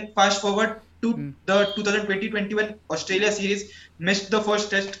but then fast forward to the 2020-21 Australia series, missed the first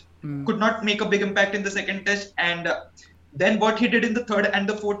test, could not make a big impact in the second test, and then what he did in the third and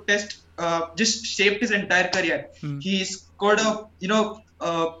the fourth test just shaped his entire career. He scored a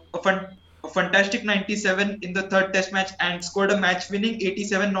fantastic 97 in the third test match, and scored a match-winning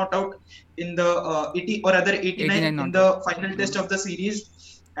 87 not out in the 80, or rather 89 in the final test of the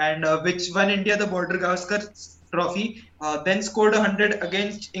series, and which won India the Border Gavaskar trophy. Then scored 100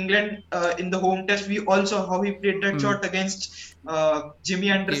 against England in the home test. We all saw how he played that shot against Jimmy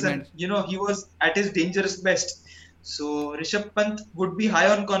Anderson. He was at his dangerous best. So Rishabh Pant would be high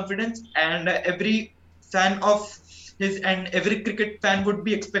on confidence, and every fan of his and every cricket fan would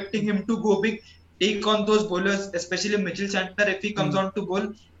be expecting him to go big, take on those bowlers, especially Mitchell Santner. If he comes on to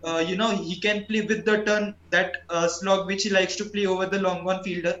bowl, he can play with the turn, that slog which he likes to play over the long on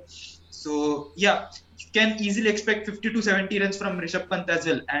fielder. So yeah, you can easily expect 50 to 70 runs from Rishabh Pant as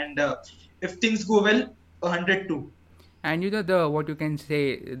well, and if things go well, 100 too. And the what you can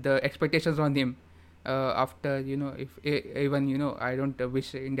say, the expectations on him. After if even I don't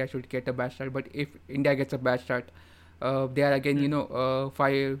wish India should get a bad start, but if India gets a bad start, they are again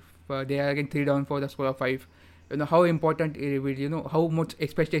five, they are again 3 down for the score of 5. How important it will, how much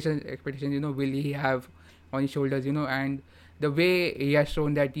expectation will he have on his shoulders, and the way he has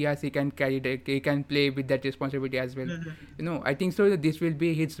shown that yes, he can play with that responsibility as well. Mhm. I think so that this will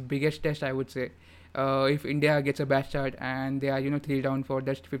be his biggest test, I would say. If India gets a bad start and they are 3 down for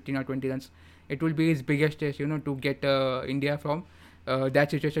just 15 or 20 runs, it will be his biggest test, to get India from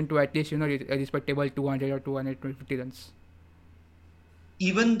that situation to at least a respectable 200 or 250 runs.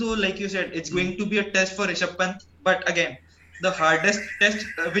 Even though, like you said, it's going to be a test for Rishabh Pant, but again, the hardest test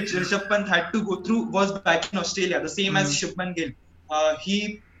which Rishabh Pant had to go through was back in Australia, the same as Mm. Shubman Gill. He,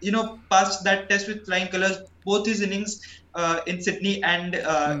 passed that test with flying colors. Both his innings in Sydney and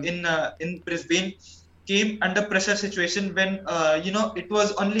Mm. in Brisbane came under pressure situation when it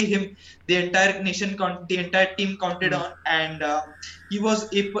was only him, the entire team counted Mm. on, and he was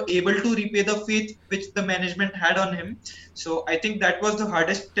able to repay the faith which the management had on him. So I think that was the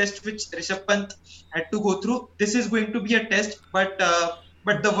hardest test which Rishabh Pant had to go through. This is going to be a test, but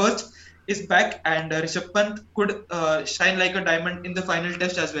the worst is back, and Rishabh Pant could shine like a diamond in the final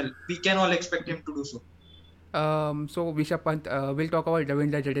test as well. We can all expect him to do so. So Rishabh Pant, we'll talk about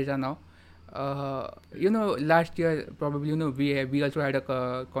Ravindra Jadeja now. Last year probably we also had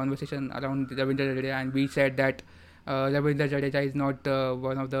a conversation around Ravindra Jadeja, and we said that Ravindra Jadeja is not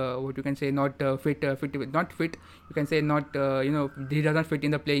one of the, what you can say, not not fit. You can say not he does not fit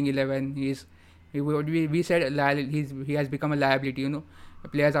in the playing 11. We said he has become a liability.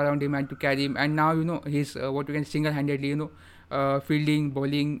 Players around him and to carry him, and now he's what you can single handedly fielding,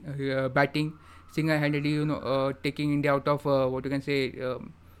 bowling, batting single-handedly, taking India out of what you can say.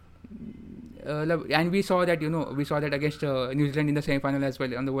 And we saw that against New Zealand in the semi-final as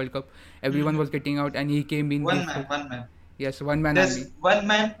well on the World Cup. Everyone Mhm. was getting out, and he came in. One man, one man. Yes, one man There's army. one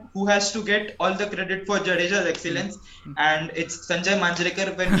man who has to get all the credit for Jadeja's Mm. excellence, and it's Sanjay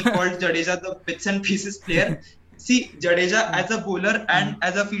Manjrekar when he called Jadeja the bits and pieces player. See, Jadeja Mm. as a bowler Mm. and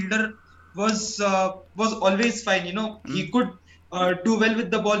as a fielder was always fine. Mm. He could do well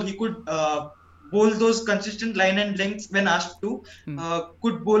with the ball. He could bowl those consistent line and lengths when asked to. Mm.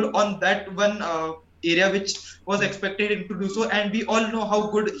 Could bowl on that one area which was expected him to do so, and we all know how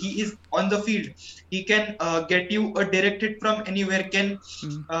good he is on the field. He can get you a direct hit from anywhere, can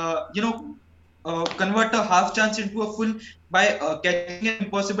Mm. convert a half chance into a full by catching an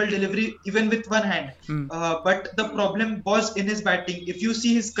impossible delivery even with one hand. Mm. But the problem was in his batting. If you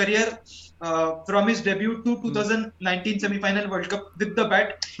see his career from his debut to Mm. 2019 semi-final World Cup with the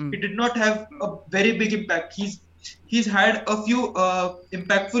bat, Mm. he did not have a very big impact. He's had a few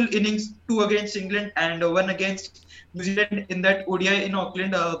impactful innings, two against England and one against New Zealand in that ODI in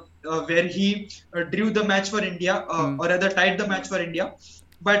Auckland, where he drew the match for India, Mm. or rather tied the match for India.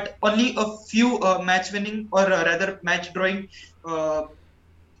 But only a few match winning, or rather match drawing uh,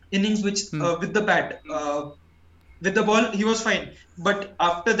 innings which Mm. with the bat. With the ball, he was fine. But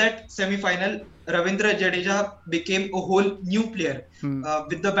after that semi-final, Ravindra Jadeja became a whole new player. Mm.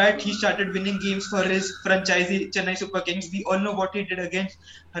 With the bat, he started winning games for his franchisee Chennai Super Kings. We all know what he did against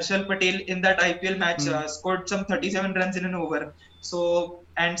Harshal Patel in that IPL match. Mm. Scored some 37 runs in an over. So,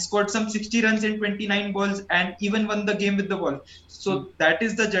 and scored some 60 runs in 29 balls, and even won the game with the ball. Mm. So that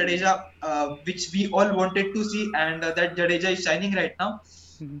is the Jadeja which we all wanted to see, and that Jadeja is shining right now.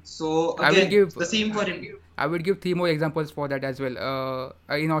 Mm. So I will again, give the same for him. I would give three more examples for that as well.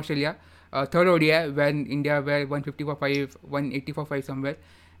 In Australia, third ODI when India were 150 for 5, 180 for 5 somewhere,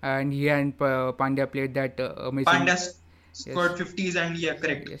 and he and Pandya played that amazing. Pandya Yes, scored 50s, and yeah,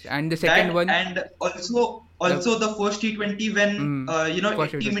 correct. yes. And the second That, one, and also the the first T20 when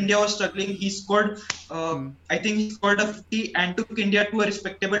first Team T20. India was struggling, he scored. Mm. I think he scored a 50 and took India to a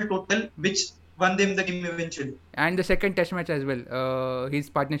respectable total, Mm. which won them the game eventually. And the second Test match as well. His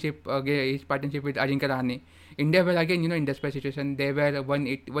partnership with Ajinkya Rahane. India were again, in desperate situation. They were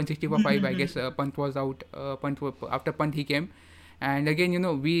 160 for 5. I guess Pant was out. After Pant he came, and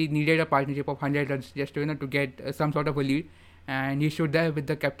again, we needed a partnership of 100 runs just to to get some sort of a lead, and he stood there with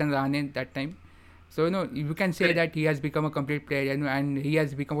the captain Rahane that time. So you can say Correct. that he has become a complete player, and he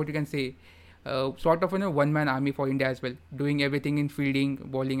has become, what you can say, sort of one man army for India as well, doing everything in fielding,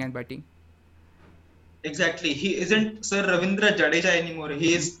 bowling, and batting. Exactly. He isn't Sir Ravindra Jadeja anymore.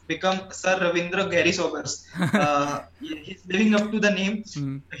 He has become Sir Ravindra Gary Sobers. He's living up to the name.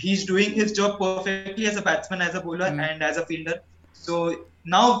 Mm. He's doing his job perfectly as a batsman, as a bowler, Mm. and as a fielder. So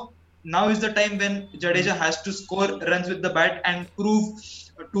now is the time when Jadeja has to score runs with the bat and prove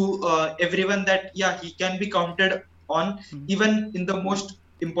to everyone that yeah, he can be counted on Mm. even in the most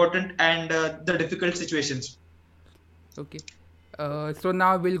important and the difficult situations. Okay. So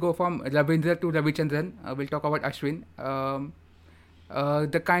now we'll go from Ravindra to Ravichandran. We'll talk about Ashwin.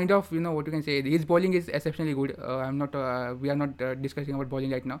 The kind of what you can say, his bowling is exceptionally good. I'm not We are not discussing about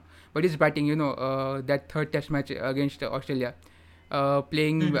bowling right now, but his batting, that third test match against Australia,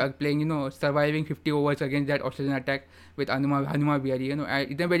 playing surviving 50 overs against that Australian attack with Hanuma Bihari,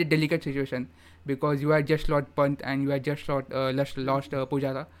 it's a very delicate situation because you had just lost Pant and you had just lost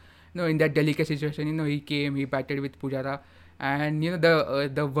Pujara. In that delicate situation, he batted with Pujara, and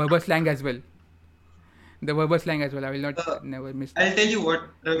the verbal slang as well. The verbal slang as well. I will not Uh, never miss that. I'll tell you what,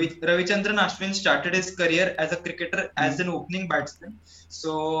 Ravichandran Ashwin started his career as a cricketer, as Mm, an opening batsman.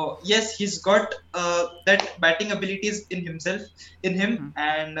 So yes, he's got that batting abilities in himself, in him, mm,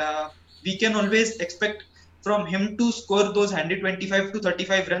 and we can always expect from him to score those handy 25 to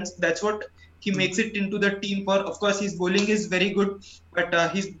 35 runs. That's what he mm, makes it into the team for. Of course, his bowling is very good, but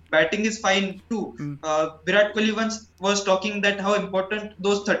his batting is fine too. mm, Virat Kohli once was talking that how important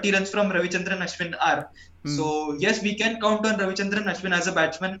those 30 runs from Ravichandran Ashwin are. mm, So yes, we can count on Ravichandran Ashwin as a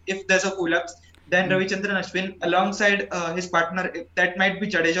batsman. If there's a collapse, then mm, Ravichandran Ashwin, alongside his partner, that might be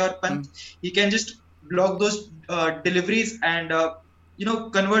Jadeja or mm, Pant, he can just block those deliveries and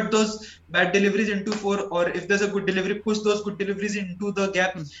convert those bad deliveries into four. Or if there's a good delivery, push those good deliveries into the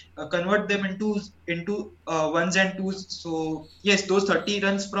gap, mm. convert them into ones and twos. So yes, those 30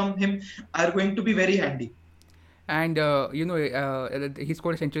 runs from him are going to be very handy. And he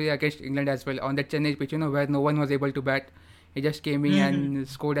scored a century against England as well on that Chennai pitch, where no one was able to bat. He just came in and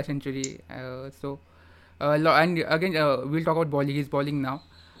scored a century. And again, we'll talk about bowling. He's bowling now.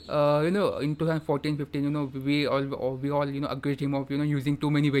 In 2014-15, we all accused him of using too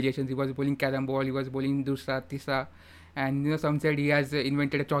many variations. He was bowling carom ball, he was bowling dusra, tisra, and some said he has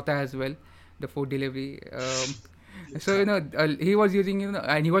invented a chota as well, the fourth delivery. So he was using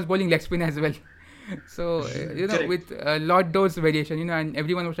and he was bowling leg spin as well. So Correct. with a lot those variation, and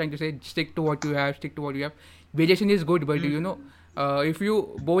everyone was trying to say stick to what you have, stick to what you have. Variation is good, but if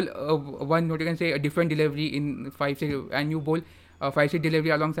you bowl one, what you can say, a different delivery in 5 6, and you bowl 5 6 delivery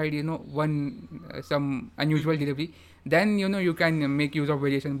alongside one some unusual delivery, then you can make use of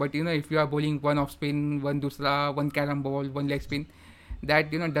variation. But if you are bowling one off spin, one dusra, one carom ball, one leg spin,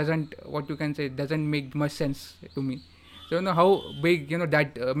 that doesn't, what you can say, doesn't make much sense to me. So how big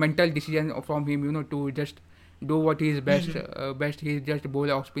that mental decision from him, to just do what he is best. He is just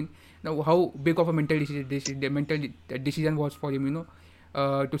bowl off spin. Now how big of a mental decision was for him,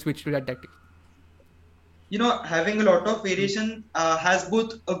 to switch to that tactic. Having a lot of variation has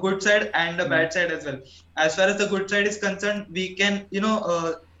both a good side and a Mm, bad side as well. As far as the good side is concerned, we can,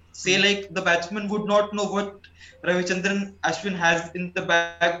 say mm, like the batsman would not know what Ravichandran Ashwin has in the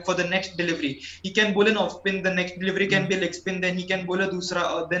bag for the next delivery. He can bowl an off spin, the next delivery can mm, be a leg spin, then he can bowl a dusra,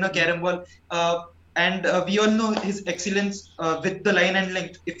 or then a mm, carom ball. And we all know his excellence with the line and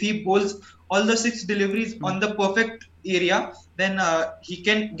length. If he bowls all the six deliveries mm, on the perfect area, then he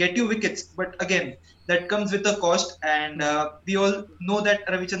can get you wickets. But again, that comes with a cost, and mm, we all know that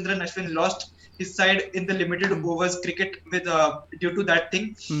Ravichandran Ashwin lost his side in the limited mm, overs cricket with due to that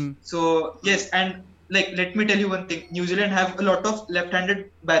thing. mm, So yes, and like let me tell you one thing: New Zealand have a lot of left-handed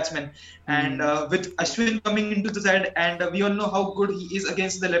batsmen, and mm, with Ashwin coming into the side, and we all know how good he is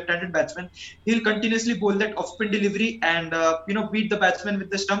against the left-handed batsman. He'll continuously bowl that off-spin delivery and beat the batsman with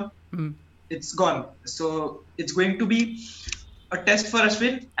the stump. mm. It's gone. So it's going to be a test for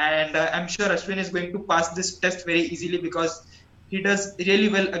Ashwin, and I'm sure Ashwin is going to pass this test very easily because he does really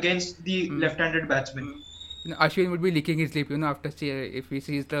well against the Mm. left-handed batsman. Ashwin would be licking his lip, after if he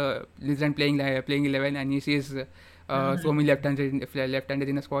sees the New Zealand playing 11 and he sees so many left-handed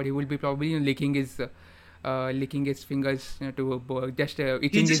in the squad, he will be probably licking his fingers, just He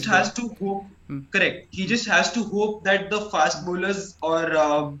itching just his. has to hope. Mm, Correct. He just has to hope that the fast bowlers or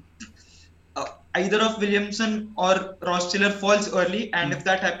mm, uh, either of Williamson or Ross falls early, and mm, if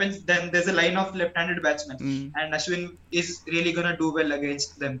that happens, then there's a line of left-handed batsmen, mm, and Ashwin is really gonna do well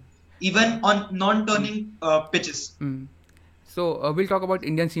against them, even on mm, non-turning pitches. mm. So we'll talk about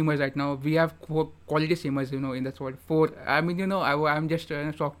Indian seamers right now. We have quality seamers, in the squad. Four. I mean, I'm just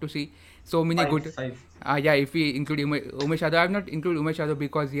shocked to see so many Five, good. five. Yeah, if we include Umesh Yadav, I have not included Umesh Yadav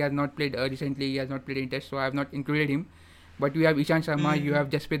because he has not played recently. He has not played in Test, so I have not included him. But you have Ishan Sharma, you Hmm. have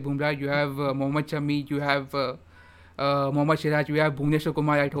Jasprit Bumrah, you have Mohammad Shami, you have Mohammad Siraj, you have Bhuvneshwar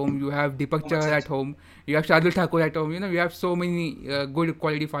Kumar at home, you have Deepak Mohammad Chahar at Siraj. home, you have Shardul Thakur at home. You have so many good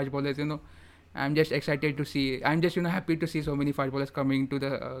quality fast bowlers. I'm just excited to see. I'm just happy to see so many fast bowlers coming to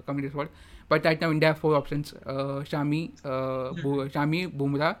the squad. But right now India have four options: Shami,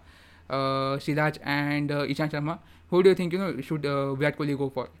 Bumrah, Siraj, and Ishan Sharma. Who do you think should Virat Kohli go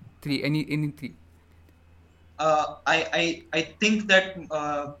for? Three, any three? I think that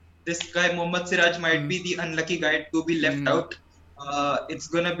this guy Mohammad Siraj might Mm, be the unlucky guy to be left mm, out. It's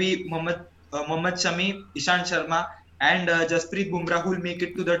gonna be Mohammad Shami, Ishant Sharma, and Jasprit Bumrah who will make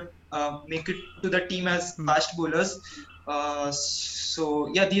it to the team as Mm, fast bowlers. So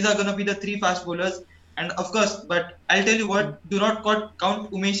yeah, these are gonna be the three fast bowlers. And of course, but I'll tell you mm, what, do not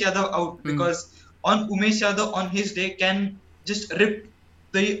count Umesh Yadav out, mm. because on Umesh Yadav on his day can just rip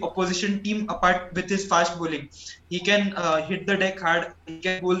the opposition team apart with his fast bowling. He can hit the deck hard. He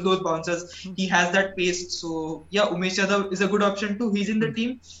can bowl those bouncers. He has that pace. So yeah, Umesh Yadav is a good option too. He's in the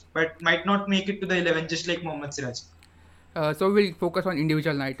team, but might not make it to the 11, just like Mohammad Siraj. So we'll focus on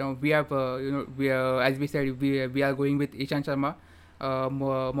individual night now. We have, as we said, we are going with Ishan Sharma,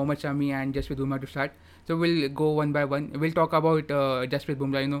 Mohammad Shami, and Jasprit Bumrah to start. So we'll go one by one. We'll talk about Jasprit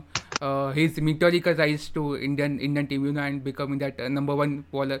Bumrah. His meteorical rise to Indian team. And becoming that number one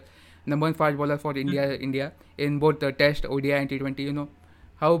bowler, number one fast bowler for India in both Test, ODI, and T20.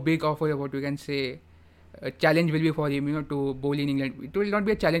 How big of a, what we can say, a challenge will be for him, to bowl in England. It will not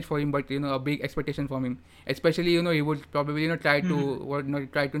be a challenge for him, but a big expectation from him. Especially, he would probably try to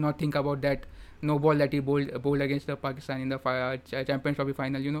Mhm. try to not think about that no ball that he bowled against the Pakistan in the Champions Trophy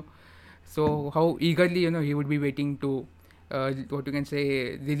final. So how eagerly he would be waiting to what you can say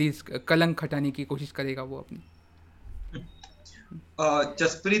release कलंक हटाने की कोशिश करेगा वो अपनी.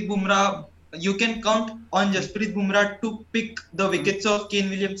 Jasprit Bumrah, you can count on Jasprit Bumrah to pick the Mm, wickets of Kane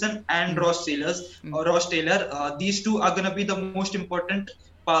Williamson and mm, mm, Ross Taylor. These two are gonna be the most important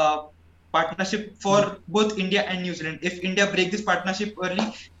uh, partnership mm, for both India and New Zealand. If India break this partnership early,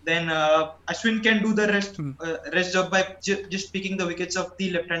 then Ashwin can do the mm, rest job by just picking the wickets of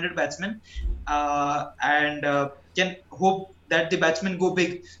the left-handed batsman, and can hope that the batsmen go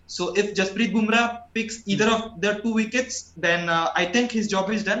big. So if Jasprit Bumrah picks mm. either of the two wickets, then I think his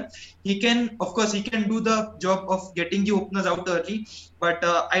job is done. He can, of course, he can do the job of getting the openers out early, but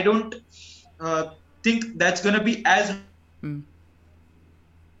I don't uh, think that's gonna be as Mm.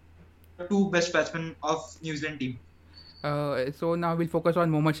 two best batsmen of New Zealand team. So now we'll focus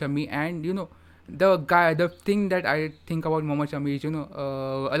on Mohammad Shami, and the thing that I think about Mohammad Shami is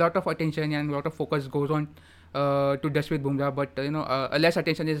a lot of attention and a lot of focus goes on to Jasprit Bumrah, but less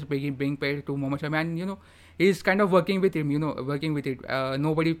attention is being paid to Mohammad Shami, and he's kind of working with him, working with it.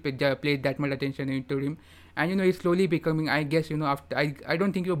 Nobody played that much attention into him, and he's slowly becoming. I guess after I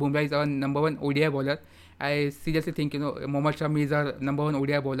don't think Bumrah is our number one ODI bowler. I seriously think Mohammad Shami is our number one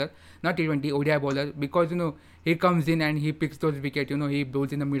ODI bowler, not T20 ODI bowler, because he comes in and he picks those wickets. He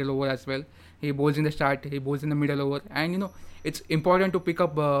bowls in the middle over as well. He bowls in the start. He bowls in the middle over, and it's important to pick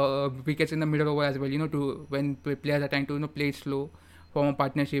up wickets in the middle over as well. To when players are trying to play it slow, form a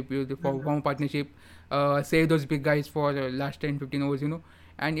partnership. Form a partnership, save those big guys for last 10-15 overs.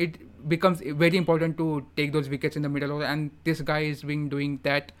 And it becomes very important to take those wickets in the middle over. And this guy is been doing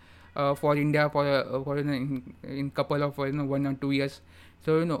that for India for in couple of 1 or 2 years.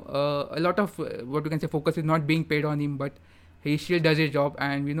 So a lot of what you can say focus is not being paid on him, but he still does his job,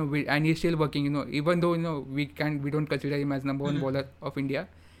 and and he's still working. Even though we don't consider him as number one Mhm. bowler of India,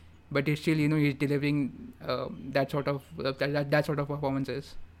 but he's still he's delivering that sort of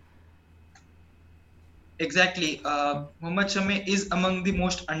performances. Exactly. Mohammad Shami is among the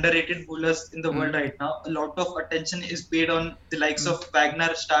most underrated bowlers in the Mm, world right now. A lot of attention is paid on the likes mm, of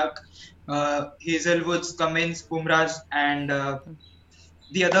Wagner, Stark, mm, Hazelwoods, Cummins, Bumrah, and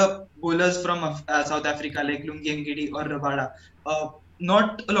the other bowlers from South Africa like Lungi Ngidi or Rabada. Uh,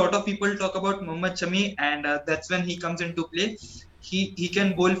 Not a lot of people talk about Mohammad Shami, and that's when he comes into play. He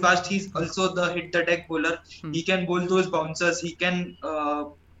can bowl fast. He's also the hit the deck bowler. mm, He can bowl those bouncers. He can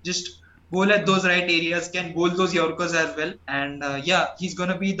just bowl at those right areas. Can bowl those Yorkers as well. And yeah, he's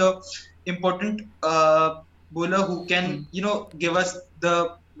gonna be the important bowler who mm, can give us the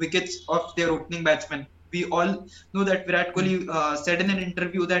wickets of their opening batsmen. We all know that Virat mm, Kohli said in an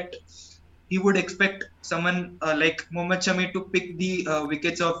interview that he would expect someone like Mohammad Shami to pick the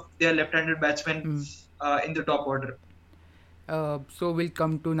wickets of their left-handed batsmen mm. in the top order. So we'll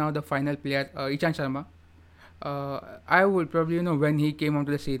come to now the final player, Ishan Sharma. I would probably when he came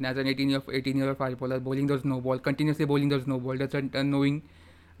onto the scene as an 18-year-old fast bowler, bowling those no ball, continuously bowling those no ball, doesn't knowing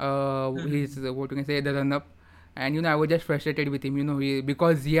his what you can say the run up, and I was just frustrated with him.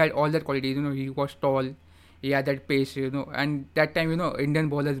 Because he had all that qualities. He was tall, he had that pace. And that time Indian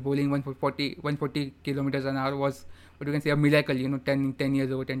bowlers bowling 140 kilometers an hour was what you can say a miracle. 10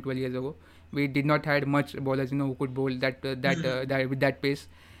 years ago, 10 12 years ago, we did not had much bowlers who could bowl that with that pace.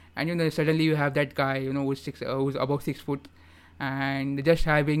 And suddenly you have that guy who's above 6 foot, and just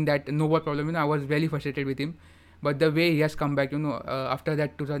having that no ball problem. I was really frustrated with him, but the way he has come back, after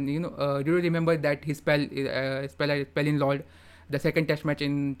that 2000, do you remember that his spell in Lord, the second Test match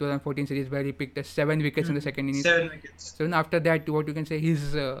in 2014 series where he picked 7 wickets in the second innings. 7 wickets. So then after that, what you can say, he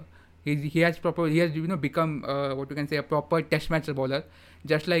has become what you can say a proper Test match bowler,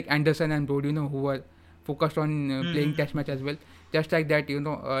 just like Anderson and Brody, who were focused on playing Test match as well. Just like that,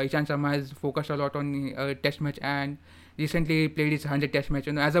 Ishant Sharma has focused a lot on Test match, and recently he played his 100 Test match.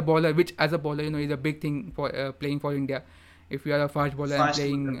 As a bowler, is a big thing for playing for India. If you are a fast bowler and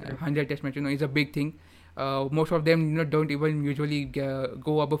playing 100 Test match, is a big thing. Most of them, don't even usually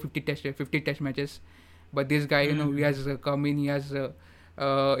go above 50 Test matches. But this guy, he has come in, he has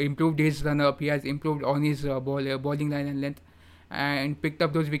improved his run up, he has improved on his bowling line and length, and picked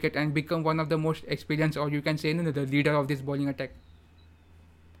up those wickets and become one of the most experienced, or you can say, the leader of this bowling attack.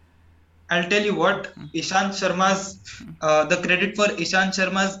 I'll tell you what, Ishant Sharma's the credit for Ishant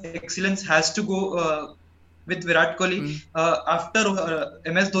Sharma's excellence has to go with Virat Kohli. After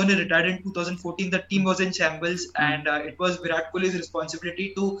MS Dhoni retired in 2014, the team was in shambles, and it was Virat Kohli's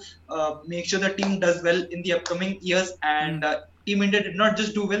responsibility to make sure the team does well in the upcoming years. And Team India did not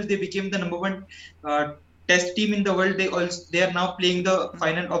just do well; they became the number one Test team in the world. They are now playing the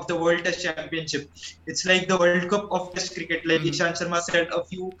final of the World Test Championship. It's like the World Cup of Test cricket, like Ishant Sharma said a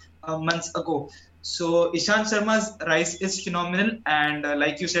few months ago. So Ishant Sharma's rise is phenomenal, and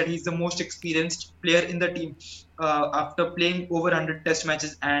like you said, he's the most experienced player in the team after playing over 100 Test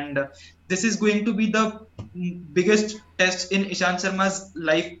matches. And this is going to be the biggest test in Ishant Sharma's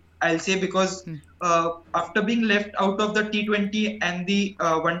life, I'll say, because after being left out of the T20 and the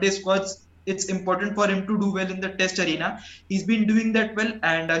one-day squads, it's important for him to do well in the Test arena. He's been doing that well,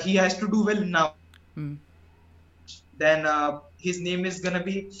 and he has to do well now. Then his name is gonna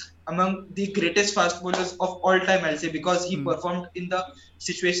be among the greatest fast bowlers of all time, I'll say, because he performed in the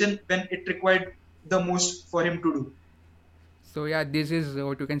situation when it required the most for him to do. So yeah, this is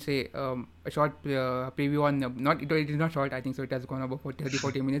what you can say, a short preview on it is not short, I think so. It has gone about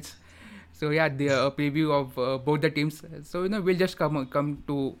 40 minutes. So yeah, the preview of both the teams. So we'll just come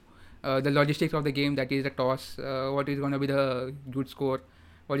to the logistics of the game. That is the toss. What is going to be the good score?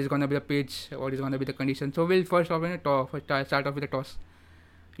 What is going to be the pitch? What is going to be the condition? So we'll start off with the toss.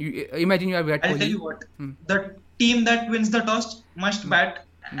 Imagine you have Virat Kohli. I'll tell you what, the team that wins the toss must bat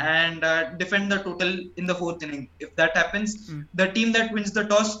and defend the total in the fourth inning. If that happens, the team that wins the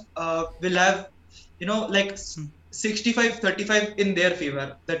toss will have, 65-35 in their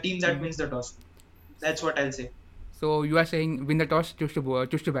favor. The team that wins the toss. That's what I'll say. So you are saying win the toss, choose to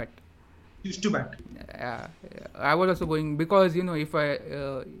bat. Choose to bat. I was also going because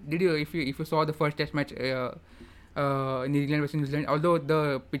if you saw the first Test match in England versus New Zealand, although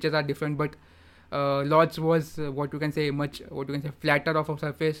the pitches are different, but Lords was what you can say flatter off of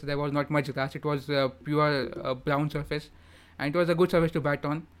surface. There was not much grass. It was pure brown surface, and it was a good surface to bat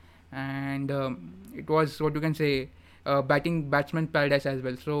on, and it was what you can say batsman paradise as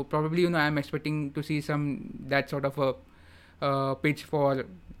well. So probably I'm expecting to see that sort of a pitch for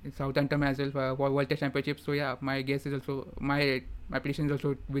Southampton as well for World Test Championship. So yeah, my guess is also my prediction is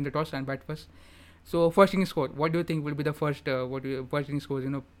also win the toss and bat first. So first inning score, what do you think will be the first inning scores?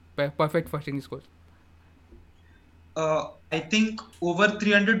 Perfect first inning scores. I think over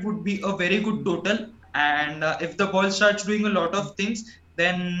 300 would be a very good total, and if the ball starts doing a lot of things,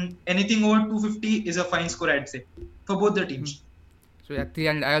 then anything over 250 is a fine score, I'd say, for both the teams. So yeah,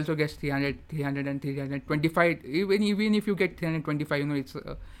 300. I also guess 300 and 325. Even if you get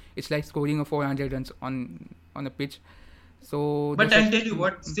 325, it's like scoring a 400 runs on a pitch. So, but I'll tell you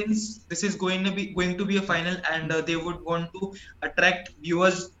what, since this is going to be a final, and they would want to attract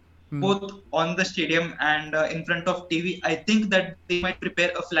viewers both on the stadium and in front of TV, I think that they might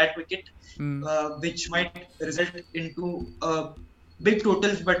prepare a flat wicket, which might result into big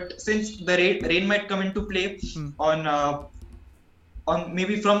totals. But since the rain might come into play on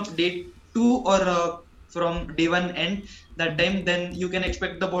maybe from day 2 or from day 1 end, that time, then you can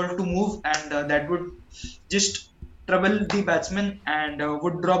expect the ball to move, and that would just trouble the batsman and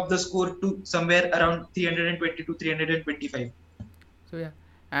would drop the score to somewhere around 320 to 325. So yeah,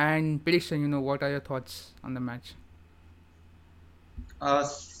 and prediction, what are your thoughts on the match?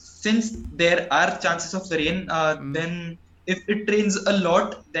 Since there are chances of the rain, then if it rains a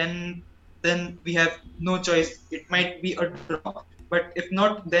lot, then we have no choice. It might be a draw, but if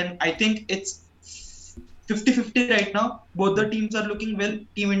not, then I think it's 50-50 right now. Both the teams are looking well.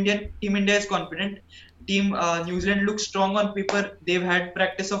 Team India is confident. Team New Zealand looks strong on paper. They've had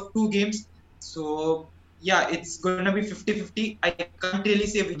practice of 2 games. So yeah, it's going to be 50-50. I can't really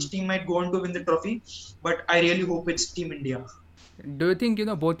say which team might go on to win the trophy, but I really hope it's Team India. Do you think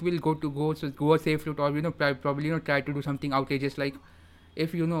both will go a safe route, or probably try to do something outrageous like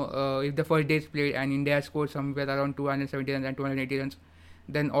if if the first day is played and India scored somewhere around 270 runs and 280 runs,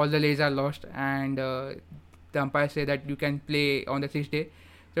 then all the lays are lost, and the umpires say that you can play on the sixth day.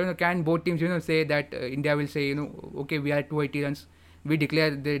 So can both teams say that India will say okay, we are at 280 runs, we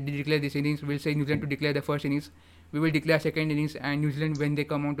declare this innings. We'll say New Zealand to declare the first innings, we will declare second innings, and New Zealand, when they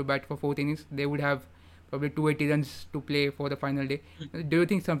come on to bat for fourth innings, they would have probably 280 runs to play for the final day. Do you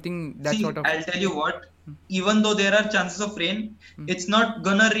think something that See, sort of? I'll tell you what, even though there are chances of rain, it's not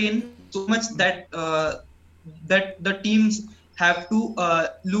gonna rain so much that that the teams have to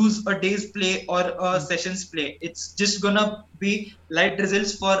lose a day's play or a session's play. It's just gonna be light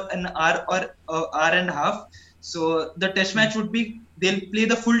drizzles for an hour or hour and a half. So the test match would be, they'll play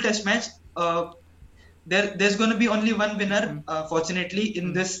the full test match. There's going to be only one winner, fortunately,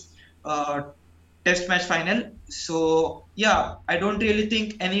 in this uh, test match final. So yeah, I don't really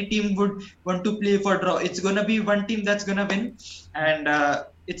think any team would want to play for draw. It's going to be one team that's going to win, and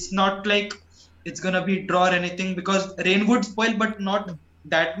it's not like it's going to be draw or anything, because rain would spoil, but not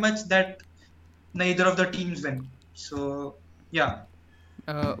that much that neither of the teams win. So yeah.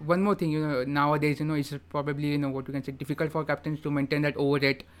 One more thing, nowadays, it's probably, what you can say, difficult for captains to maintain that over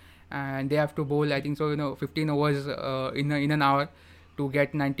rate, and they have to bowl, I think so, 15 overs in an hour to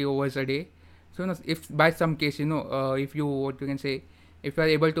get 90 overs a day. So, if by some case, if you, what you can say, if you are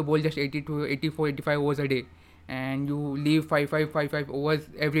able to bowl just 80 to 84, 85 overs a day, and you leave 5 overs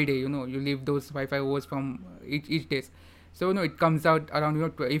every day, you leave those 5 overs from each days. So, it comes out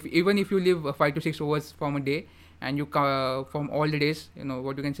around, if even if you leave 5 to 6 overs from a day, and you from all the days,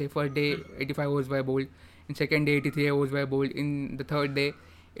 what you can say, first day 85 overs were bowled, in second day 83 overs were bowled, in the third day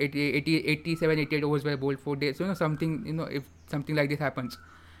 87 88 overs were bowled, 4 days. So something, if something like this happens,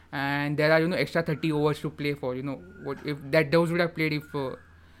 and there are extra 30 overs to play for, what if that those would have played, if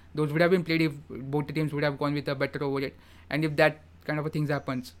those would have been played if both the teams would have gone with a better over rate, and if that kind of a things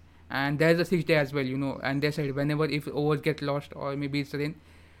happens, and there's a sixth day as well, and they said whenever if overs get lost or maybe it's rain,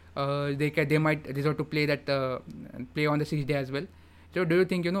 they might resort to play that play on the sixth day as well. So do you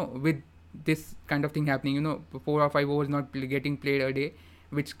think, with this kind of thing happening, 4 or 5 overs not getting played a day,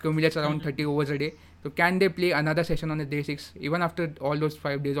 which accumulates around 30 overs a day, so can they play another session on the day 6 even after all those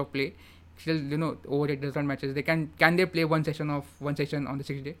 5 days of play? Still, over it does not matches. They can they play one session on the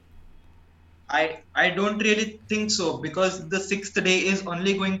sixth day? I don't really think so, because the sixth day is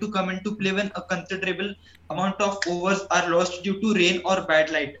only going to come into play when a considerable amount of overs are lost due to rain or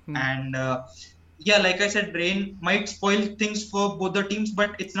bad light. And yeah, like I said, rain might spoil things for both the teams,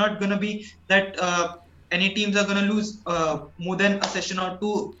 but it's not going to be that any teams are going to lose more than a session or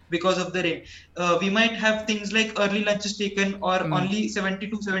two because of the rain. We might have things like early lunches taken or only 70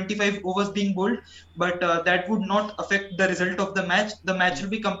 to 75 overs being bowled, but that would not affect the result of the match. The match will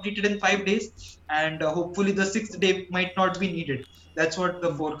be completed in 5 days, and hopefully the sixth day might not be needed. That's what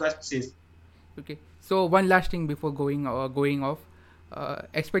the forecast says. Okay. So one last thing before going off,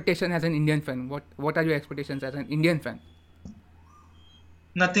 expectation as an Indian fan. What are your expectations as an Indian fan?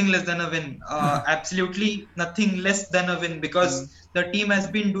 Nothing less than a win. Absolutely nothing less than a win, because the team has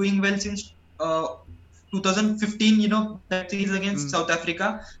been doing well since 2015. That series against South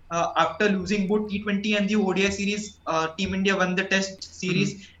Africa. After losing both T20 and the ODI series, Team India won the Test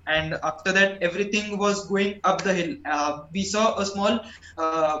series, and after that, everything was going up the hill. We saw a small,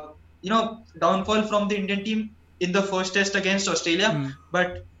 downfall from the Indian team in the first test against Australia,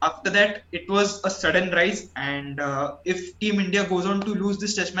 but after that it was a sudden rise, and if Team India goes on to lose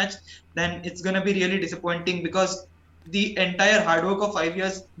this test match, then it's going to be really disappointing, because the entire hard work of 5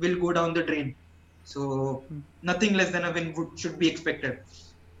 years will go down the drain. So nothing less than a win should be expected.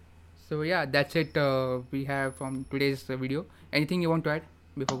 So yeah, that's it. We have from today's video. Anything you want to add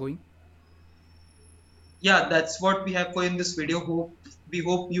before going? Yeah, that's what we have for in this video. We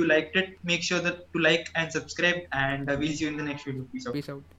hope you liked it. Make sure that to like and subscribe, and we'll see you in the next video. Peace out. Peace out.